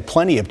Lions had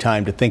plenty of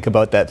time to think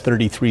about that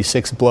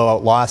 33-6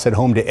 blowout loss at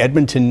home to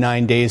Edmonton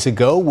 9 days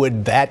ago.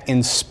 Would that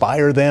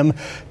inspire them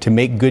to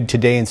make good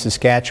today in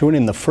Saskatchewan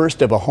in the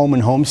first of a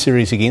home-and-home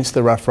series against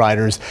the Rough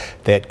Riders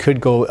that could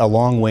go a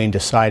long way in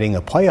deciding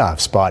a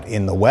playoff spot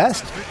in the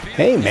West?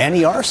 Hey,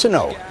 Manny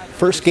Arsenault.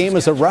 First game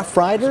as a Rough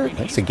Rider,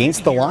 that's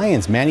against the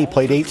Lions. Manny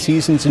played 8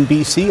 seasons in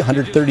BC,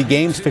 130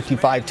 games,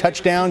 55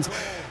 touchdowns.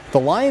 The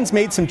Lions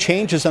made some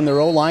changes on their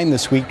O-line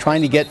this week,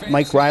 trying to get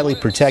Mike Riley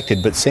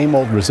protected, but same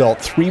old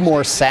result. 3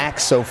 more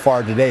sacks so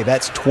far today.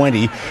 That's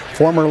 20.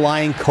 Former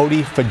Lion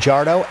Cody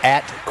Fajardo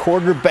at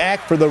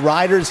quarterback for the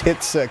Riders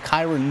hits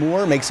Kyron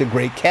Moore, makes a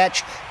great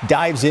catch,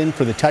 dives in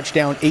for the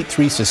touchdown,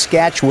 8-3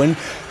 Saskatchewan.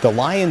 The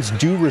Lions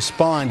do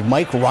respond.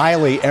 Mike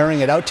Riley airing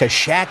it out to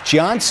Shaq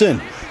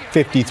Johnson.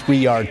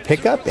 53-yard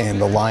pickup,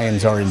 and the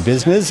Lions are in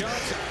business.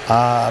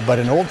 But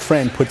an old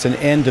friend puts an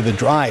end to the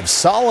drive.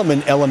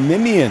 Solomon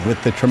Elimimian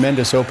with the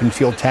tremendous open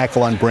field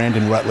tackle on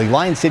Brandon Rutley.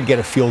 Lions did get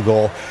a field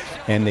goal,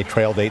 and they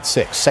trailed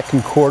 8-6.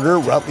 Second quarter,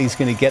 Rutley's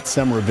going to get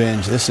some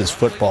revenge. This is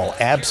football.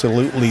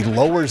 Absolutely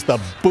lowers the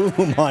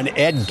boom on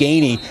Ed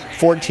Gainey.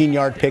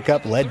 14-yard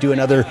pickup led to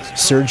another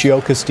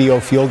Sergio Castillo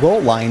field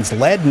goal. Lions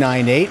led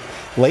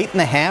 9-8. Late in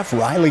the half,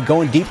 Riley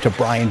going deep to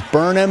Brian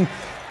Burnham.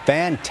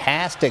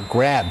 Fantastic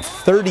grab,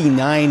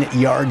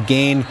 39-yard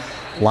gain.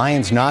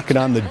 Lions knocking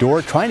on the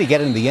door, trying to get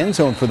in the end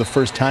zone for the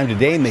first time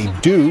today, and they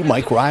do.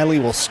 Mike Riley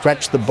will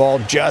stretch the ball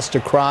just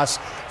across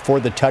for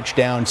the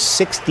touchdown.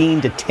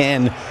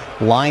 16-10,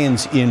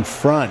 Lions in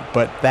front,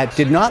 but that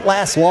did not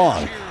last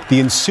long. The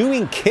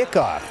ensuing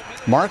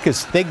kickoff,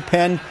 Marcus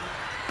Thigpen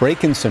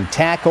breaking some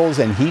tackles,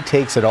 and he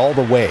takes it all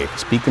the way.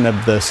 Speaking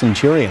of the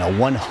Centurion, a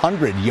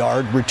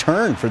 100-yard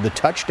return for the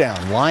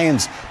touchdown.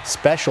 Lions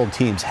special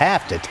teams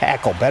have to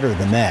tackle better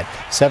than that.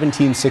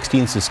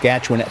 17-16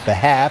 Saskatchewan at the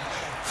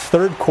half.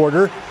 Third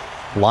quarter,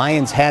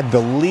 Lions had the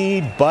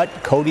lead, but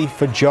Cody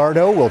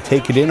Fajardo will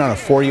take it in on a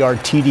 4-yard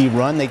TD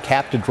run. They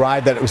capped a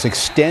drive that was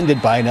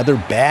extended by another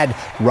bad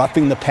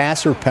roughing the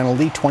passer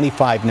penalty,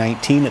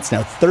 25-19. It's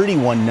now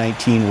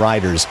 31-19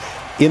 Riders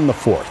in the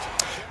fourth.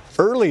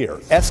 Earlier,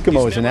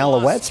 Eskimos and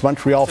Alouettes.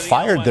 Montreal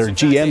fired their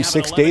GM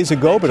 6 days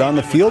ago, but on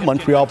the field,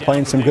 Montreal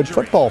playing some good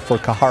football for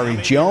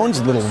Kahari Jones.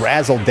 A little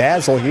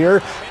razzle-dazzle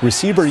here.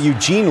 Receiver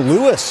Eugene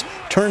Lewis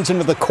turns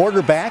into the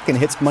quarterback and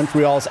hits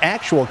Montreal's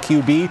actual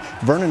QB,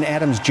 Vernon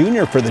Adams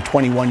Jr., for the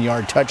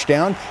 21-yard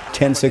touchdown.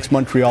 10-6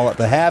 Montreal at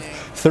the half.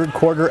 Third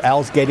quarter,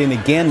 Owls get in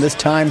again. This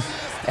time,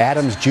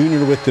 Adams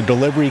Jr. with the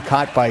delivery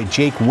caught by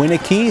Jake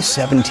Winicky.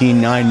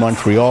 17-9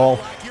 Montreal.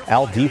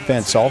 Al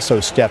defense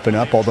also stepping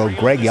up, although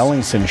Greg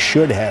Ellingson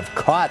should have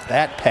caught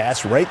that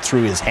pass right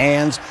through his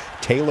hands.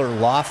 Taylor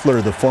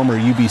Loeffler, the former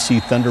UBC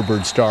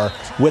Thunderbird star,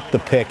 with the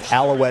pick.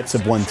 Alouettes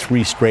have won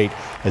 3 straight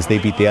as they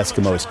beat the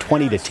Eskimos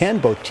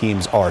 20-10. Both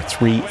teams are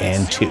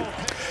 3-2.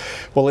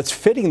 Well, it's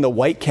fitting the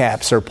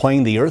Whitecaps are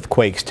playing the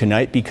Earthquakes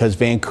tonight because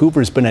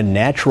Vancouver's been a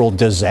natural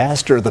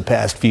disaster the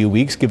past few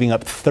weeks, giving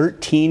up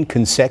 13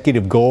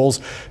 consecutive goals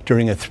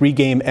during a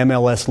 3-game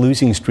MLS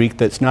losing streak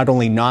that's not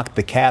only knocked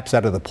the Caps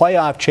out of the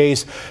playoff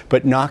chase,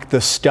 but knocked the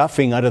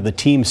stuffing out of the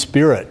team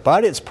spirit.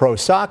 But it's pro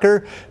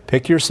soccer.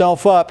 Pick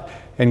yourself up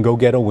and go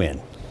get a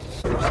win.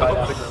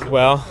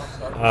 Well,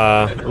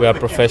 we are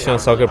professional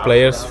soccer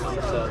players.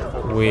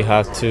 We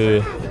have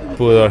to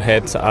put our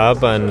heads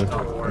up and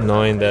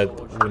knowing that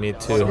we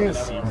need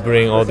to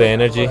bring all the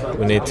energy.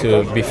 We need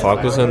to be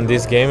focused on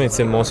this game. It's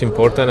the most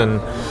important,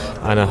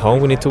 and at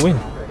home we need to win.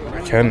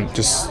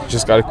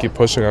 Just got to keep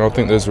pushing. I don't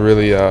think there's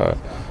really a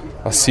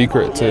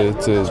secret to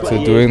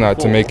doing that,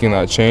 to making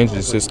that change.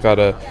 It's just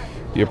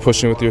you're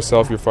pushing with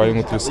yourself, you're fighting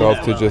with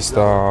yourself to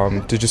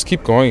just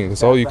keep going.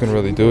 That's all you can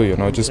really do, you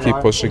know. Just keep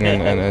pushing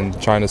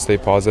and trying to stay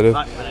positive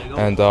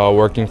and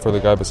working for the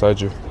guy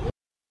beside you.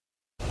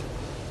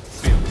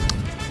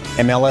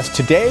 MLS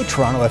today,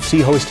 Toronto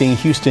FC hosting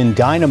Houston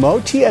Dynamo.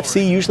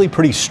 TFC usually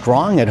pretty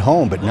strong at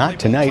home, but not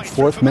tonight.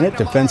 4th minute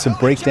defensive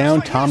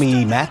breakdown.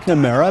 Tommy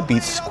McNamara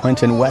beats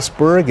Quentin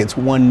Westberg. It's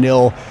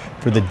 1-0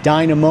 for the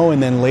Dynamo,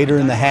 and then later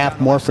in the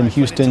half, more from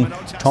Houston.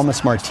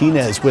 Thomas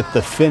Martinez with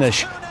the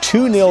finish.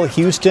 2-0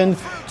 Houston,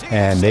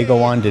 and they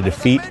go on to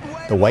defeat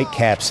the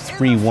Whitecaps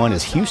 3-1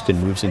 as Houston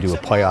moves into a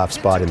playoff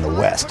spot in the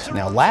West.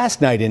 Now,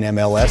 last night in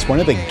MLS, one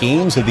of the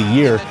games of the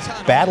year,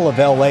 Battle of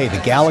LA,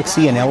 the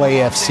Galaxy and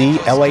LAFC.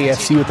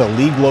 LAFC with a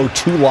league-low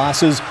 2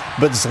 losses,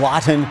 but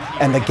Zlatan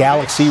and the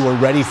Galaxy were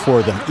ready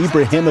for them.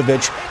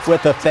 Ibrahimovic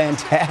with a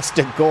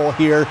fantastic goal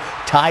here,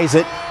 ties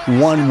it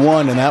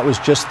 1-1, and that was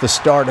just the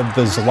start of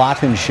the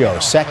Zlatan show.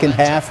 Second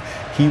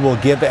half, he will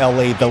give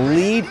LA the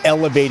lead,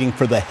 elevating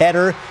for the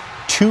header.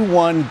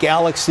 2-1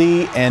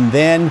 Galaxy, and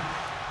then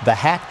the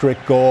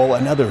hat-trick goal,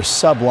 another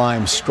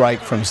sublime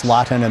strike from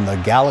Zlatan, and the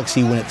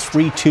Galaxy win it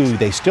 3-2.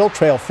 They still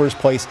trail first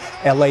place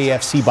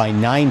LAFC by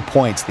 9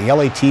 points. The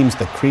LA team's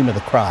the cream of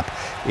the crop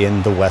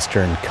in the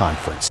Western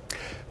Conference.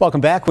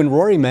 Welcome back. When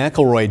Rory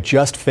McIlroy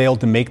just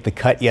failed to make the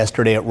cut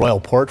yesterday at Royal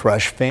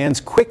Portrush,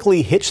 fans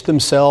quickly hitched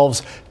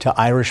themselves to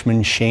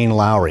Irishman Shane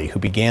Lowry, who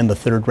began the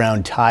third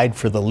round tied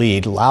for the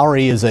lead.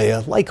 Lowry is a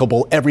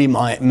likable,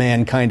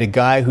 everyman kind of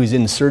guy who's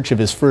in search of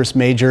his first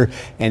major,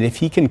 and if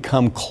he can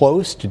come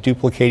close to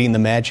duplicating the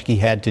magic he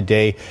had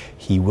today,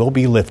 he will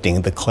be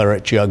lifting the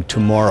claret jug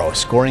tomorrow.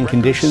 Scoring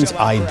conditions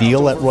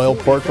ideal at Royal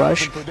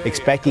Portrush,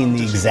 expecting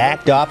the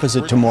exact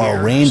opposite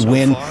tomorrow. Rain,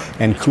 wind,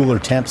 and cooler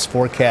temps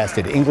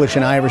forecasted. English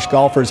and Irish Irish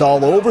golfers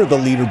all over the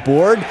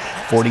leaderboard.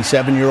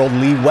 47-year-old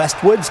Lee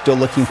Westwood still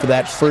looking for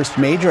that first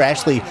major.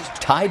 Actually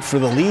tied for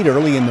the lead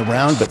early in the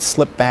round, but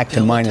slipped back to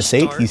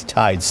 -8. He's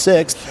tied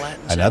 6th.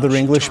 Another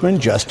Englishman,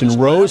 Justin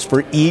Rose,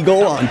 for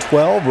Eagle on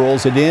 12,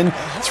 rolls it in.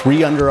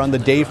 3 under on the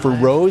day for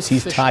Rose.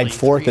 He's tied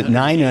 4th at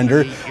 9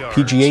 under.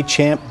 PGA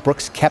champ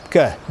Brooks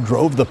Koepka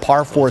drove the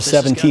par 4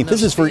 17th.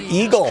 This is for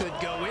Eagle.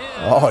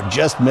 Oh,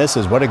 just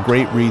misses. What a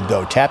great read,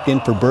 though. Tapped in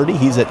for birdie.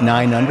 He's at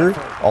 9 under,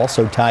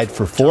 also tied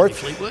for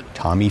 4th.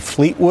 Tommy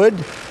Fleetwood,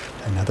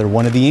 another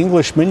one of the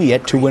Englishmen,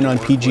 yet to win on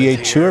PGA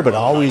Tour, but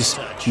always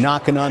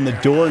knocking on the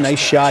door. Nice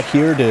shot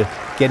here to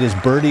get his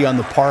birdie on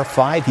the par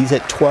 5. He's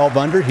at 12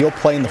 under. He'll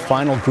play in the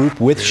final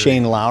group with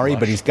Shane Lowry,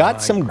 but he's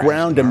got some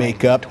ground to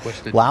make up.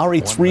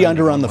 Lowry 3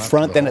 under on the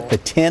front, then at the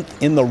 10th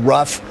in the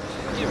rough.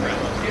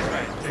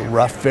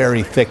 Rough,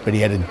 very thick, but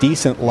he had a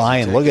decent lie,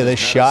 and look at this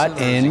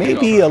shot, and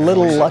maybe a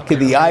little luck of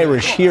the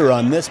Irish here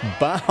on this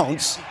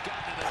bounce.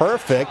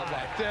 Perfect.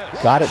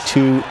 Got it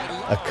to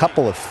a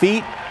couple of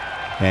feet,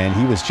 and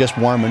he was just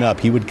warming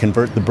up. He would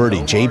convert the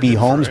birdie. J.B.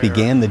 Holmes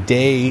began the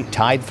day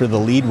tied for the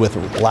lead with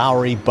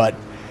Lowry, but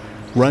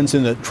runs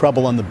into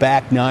trouble on the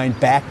back 9,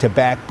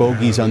 back-to-back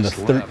bogeys on the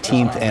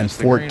 13th and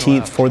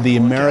 14th for the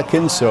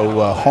Americans.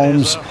 So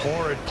Holmes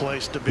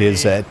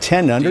is at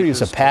 10 under.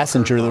 He's a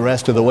passenger the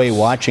rest of the way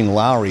watching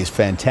Lowry's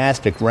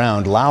fantastic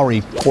round.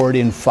 Lowry poured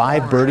in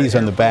 5 birdies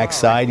on the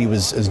backside. He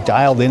was as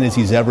dialed in as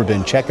he's ever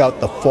been. Check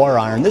out the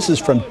 4-iron. This is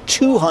from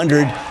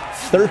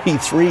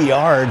 233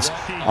 yards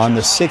on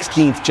the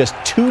 16th. Just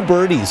 2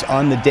 birdies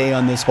on the day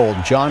on this hole.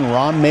 John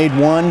Rahm made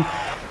 1.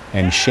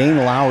 And Shane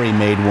Lowry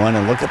made 1,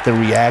 and look at the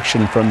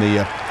reaction from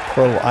the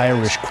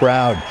pro-Irish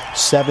crowd.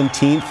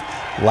 17th,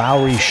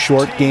 Lowry's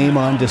short game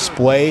on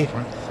display.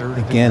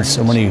 Again,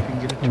 so many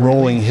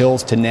rolling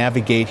hills to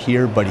navigate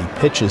here, but he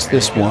pitches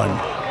this one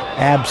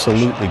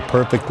absolutely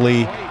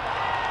perfectly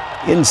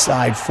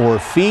inside 4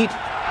 feet.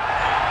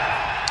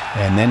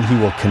 And then he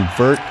will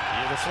convert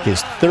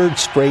his 3rd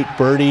straight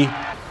birdie,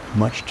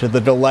 much to the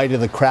delight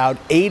of the crowd.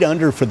 8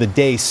 under for the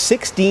day,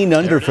 16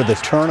 under for the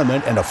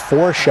tournament, and a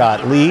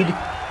 4-shot lead.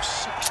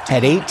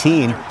 At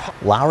 18,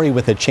 Lowry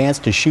with a chance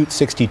to shoot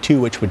 62,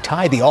 which would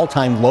tie the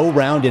all-time low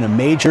round in a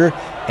major,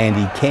 and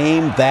he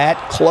came that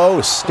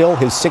close. Still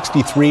his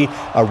 63,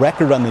 a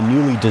record on the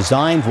newly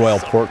designed Royal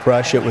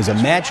Portrush. It was a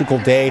magical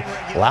day.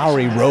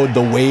 Lowry rode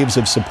the waves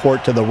of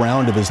support to the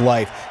round of his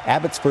life.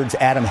 Abbotsford's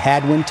Adam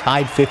Hadwin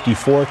tied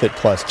 54th at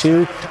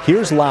 +2.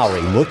 Here's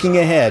Lowry looking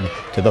ahead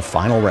to the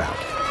final round.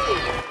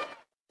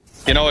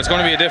 You know, it's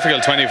going to be a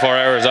difficult 24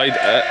 hours, but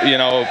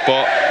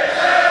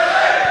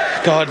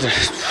God,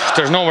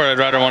 there's nowhere I'd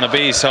rather want to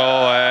be. So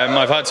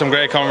I've had some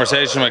great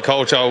conversations with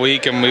Coach all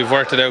week, and we've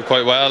worked it out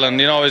quite well.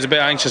 And, I was a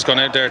bit anxious going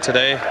out there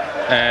today,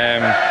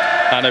 and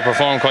I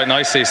performed quite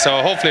nicely.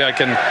 So hopefully I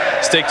can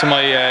stick to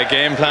my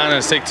game plan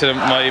and stick to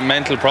my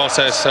mental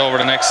process over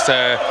the next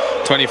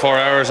 24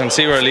 hours and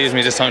see where it leads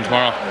me this time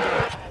tomorrow.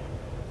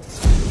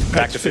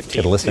 Back to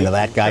 15. Could listen to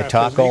that guy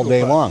talk all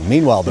day long.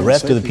 Meanwhile, the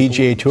rest of the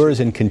PGA Tour is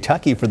in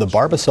Kentucky for the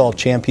Barbasol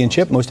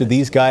Championship. Most of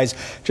these guys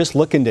just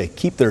looking to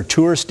keep their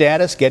tour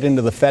status, get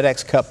into the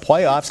FedEx Cup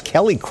playoffs.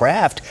 Kelly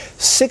Craft,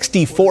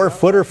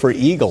 64-footer for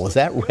Eagle. Is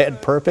that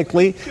read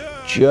perfectly?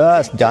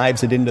 Just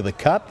dives it into the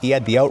cup. He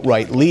had the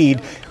outright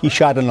lead. He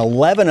shot an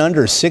 11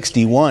 under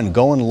 61,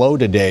 going low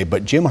today.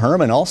 But Jim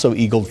Herman also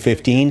eagled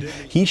 15.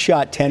 He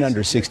shot 10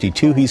 under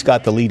 62. He's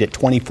got the lead at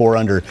 24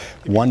 under,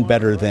 one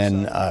better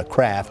than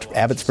Kraft.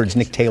 Abbotsford's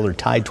Nick Taylor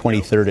tied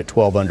 23rd at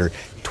 12 under,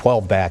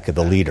 12 back of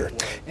the leader.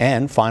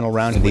 And final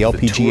round of the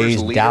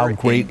LPGA's Dow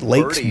Great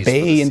Lakes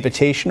Bay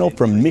Invitational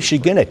from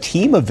Michigan, a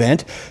team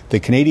event. The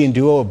Canadian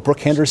duo of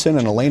Brooke Henderson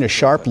and Elena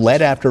Sharp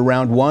led after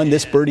round 1.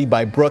 This birdie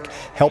by Brooke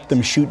helped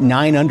them shoot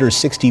 9 under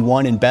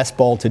 61 in best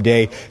ball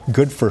today.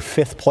 Good for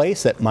 5th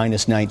place at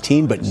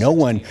 -19, but no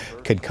one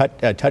could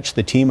touch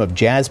the team of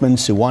Jasmine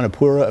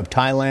Suwanapura of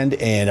Thailand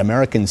and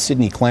American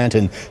Sydney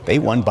Clanton. They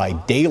won by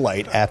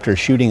daylight after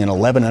shooting an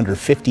 11 under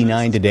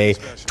 59 today.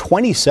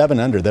 27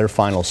 under their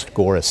final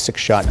score, a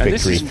 6-shot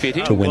victory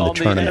to win the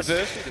tournament.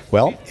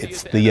 Well,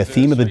 it's the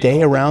theme of the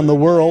day around the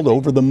world,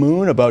 over the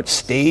moon, about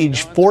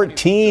stage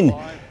 14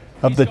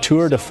 of the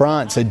Tour de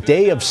France, a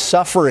day of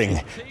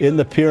suffering in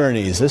the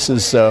Pyrenees. This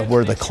is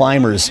where the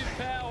climbers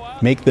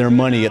make their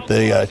money at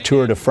the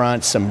Tour de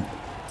France. Some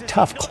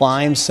tough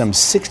climbs, some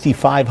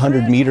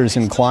 6,500 meters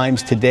in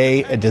climbs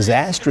today. A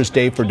disastrous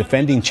day for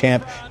defending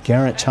champ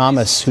Geraint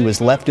Thomas, who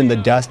was left in the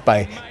dust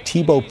by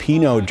Thibaut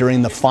Pinot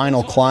during the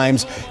final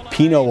climbs.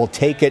 Pinot will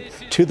take it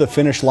to the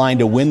finish line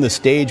to win the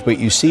stage, but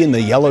you see in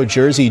the yellow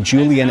jersey,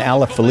 Julian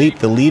Alaphilippe,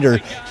 the leader,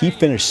 he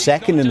finished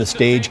second in the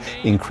stage,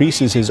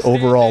 increases his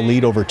overall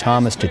lead over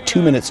Thomas to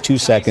 2 minutes, 2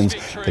 seconds.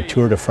 The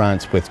Tour de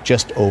France with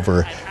just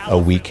over a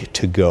week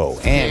to go.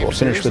 And we'll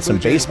finish with some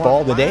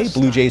baseball today.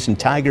 Blue Jays and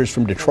Tigers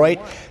from Detroit.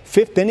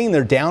 5th inning,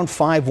 they're down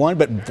 5-1,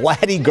 but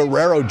Vladdy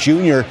Guerrero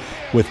Jr.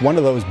 with one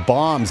of those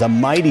bombs, a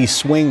mighty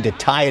swing to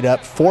tie it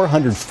up,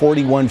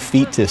 441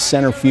 feet to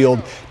center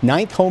field.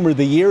 9th homer of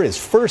the year, his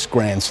first first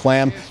Grand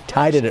Slam,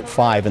 tied it at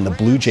 5, and the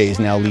Blue Jays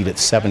now lead at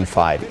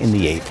 7-5 in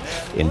the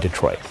 8th in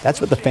Detroit. That's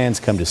what the fans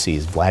come to see,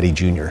 is Vladdy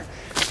Jr.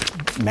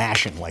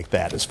 mashing like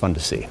that. Is fun to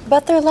see.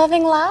 But they're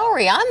loving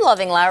Lowry. I'm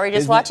loving Lowry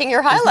just watching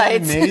your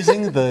highlights.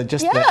 Isn't that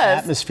amazing? The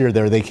atmosphere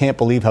there. They can't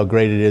believe how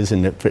great it is,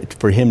 and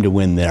for him to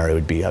win there, it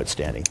would be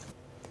outstanding.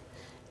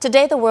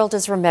 Today, the world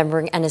is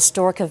remembering an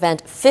historic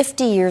event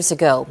 50 years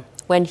ago,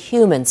 when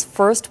humans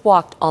first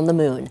walked on the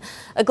moon.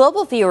 A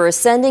global viewer is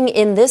sending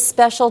in this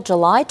special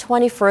July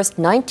 21st,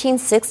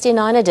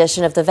 1969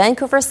 edition of the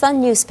Vancouver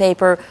Sun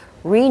newspaper,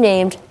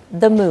 renamed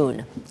The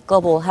Moon.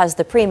 Global has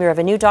the premiere of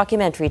a new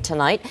documentary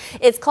tonight.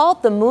 It's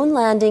called The Moon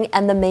Landing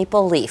and the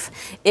Maple Leaf.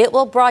 It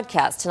will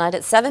broadcast tonight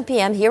at 7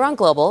 p.m. here on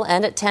Global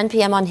and at 10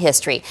 p.m. on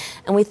History.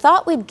 And we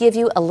thought we'd give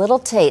you a little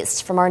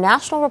taste from our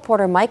national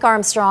reporter Mike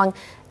Armstrong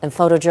and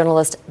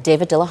photojournalist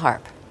David De La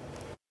Harpe.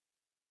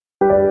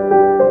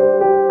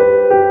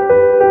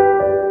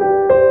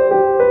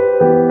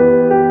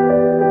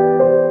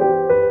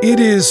 It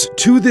is,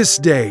 to this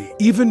day,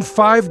 even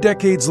 5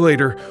 decades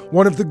later,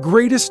 one of the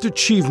greatest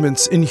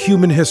achievements in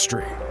human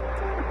history.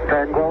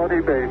 Tranquility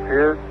Base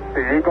here.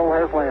 The Eagle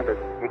has landed.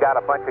 You got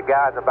a bunch of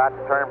guys about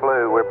to turn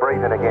blue. We're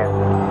breathing again.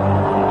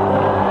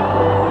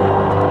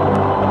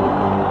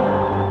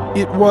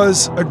 It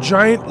was a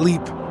giant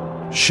leap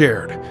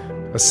shared,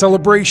 a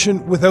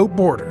celebration without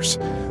borders.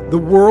 The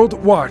world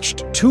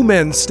watched 2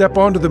 men step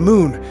onto the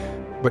moon,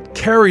 but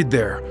carried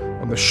there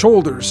on the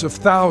shoulders of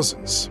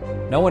thousands.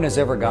 No one has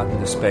ever gotten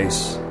to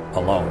space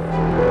alone.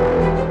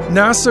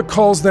 NASA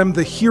calls them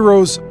the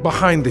heroes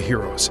behind the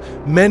heroes,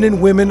 men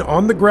and women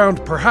on the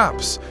ground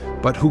perhaps,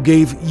 but who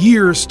gave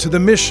years to the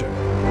mission,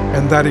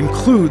 and that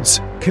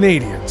includes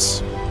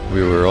Canadians.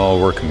 We were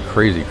all working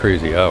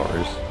crazy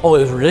hours. Oh,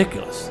 it was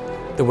ridiculous.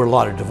 There were a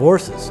lot of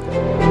divorces.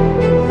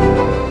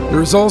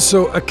 There's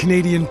also a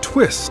Canadian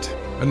twist,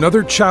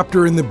 another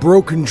chapter in the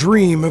broken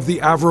dream of the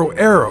Avro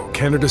Arrow,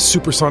 Canada's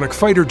supersonic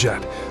fighter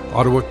jet.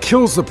 Ottawa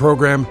kills the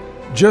program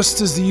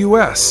just as the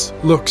U.S.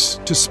 looks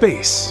to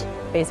space.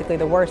 Basically,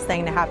 the worst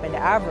thing to happen to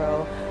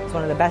Avro is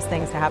one of the best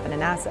things to happen to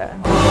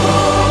NASA.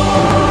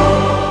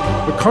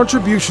 The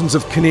contributions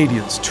of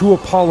Canadians to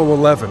Apollo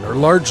 11 are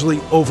largely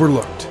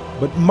overlooked,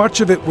 but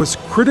much of it was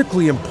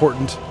critically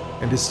important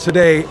and is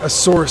today a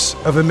source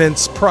of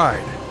immense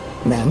pride.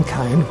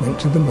 Mankind went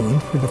to the moon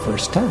for the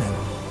first time.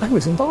 I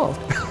was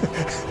involved.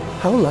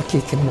 How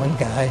lucky can one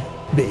guy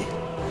be?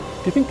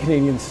 Do you think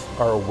Canadians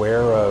are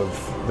aware of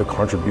the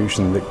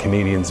contribution that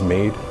Canadians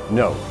made?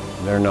 No,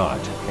 they're not.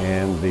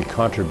 And the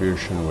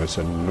contribution was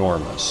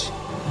enormous.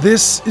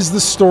 This is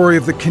the story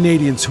of the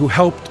Canadians who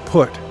helped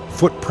put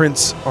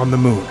footprints on the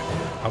moon.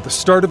 How the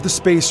start of the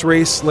space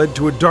race led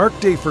to a dark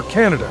day for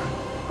Canada.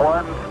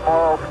 One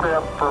small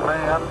step for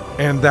man.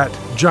 And that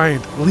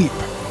giant leap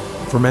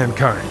for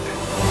mankind.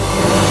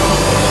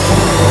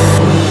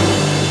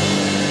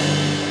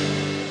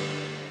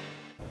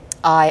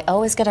 I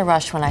always get a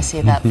rush when I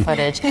see that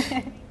footage.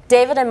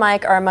 David and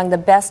Mike are among the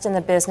best in the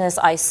business.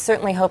 I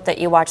certainly hope that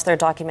you watch their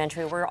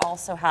documentary. We're all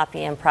so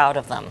happy and proud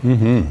of them.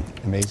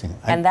 Amazing.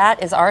 And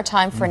that is our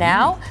time for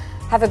now.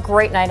 Have a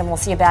great night, and we'll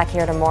see you back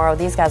here tomorrow.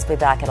 These guys will be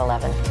back at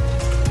 11.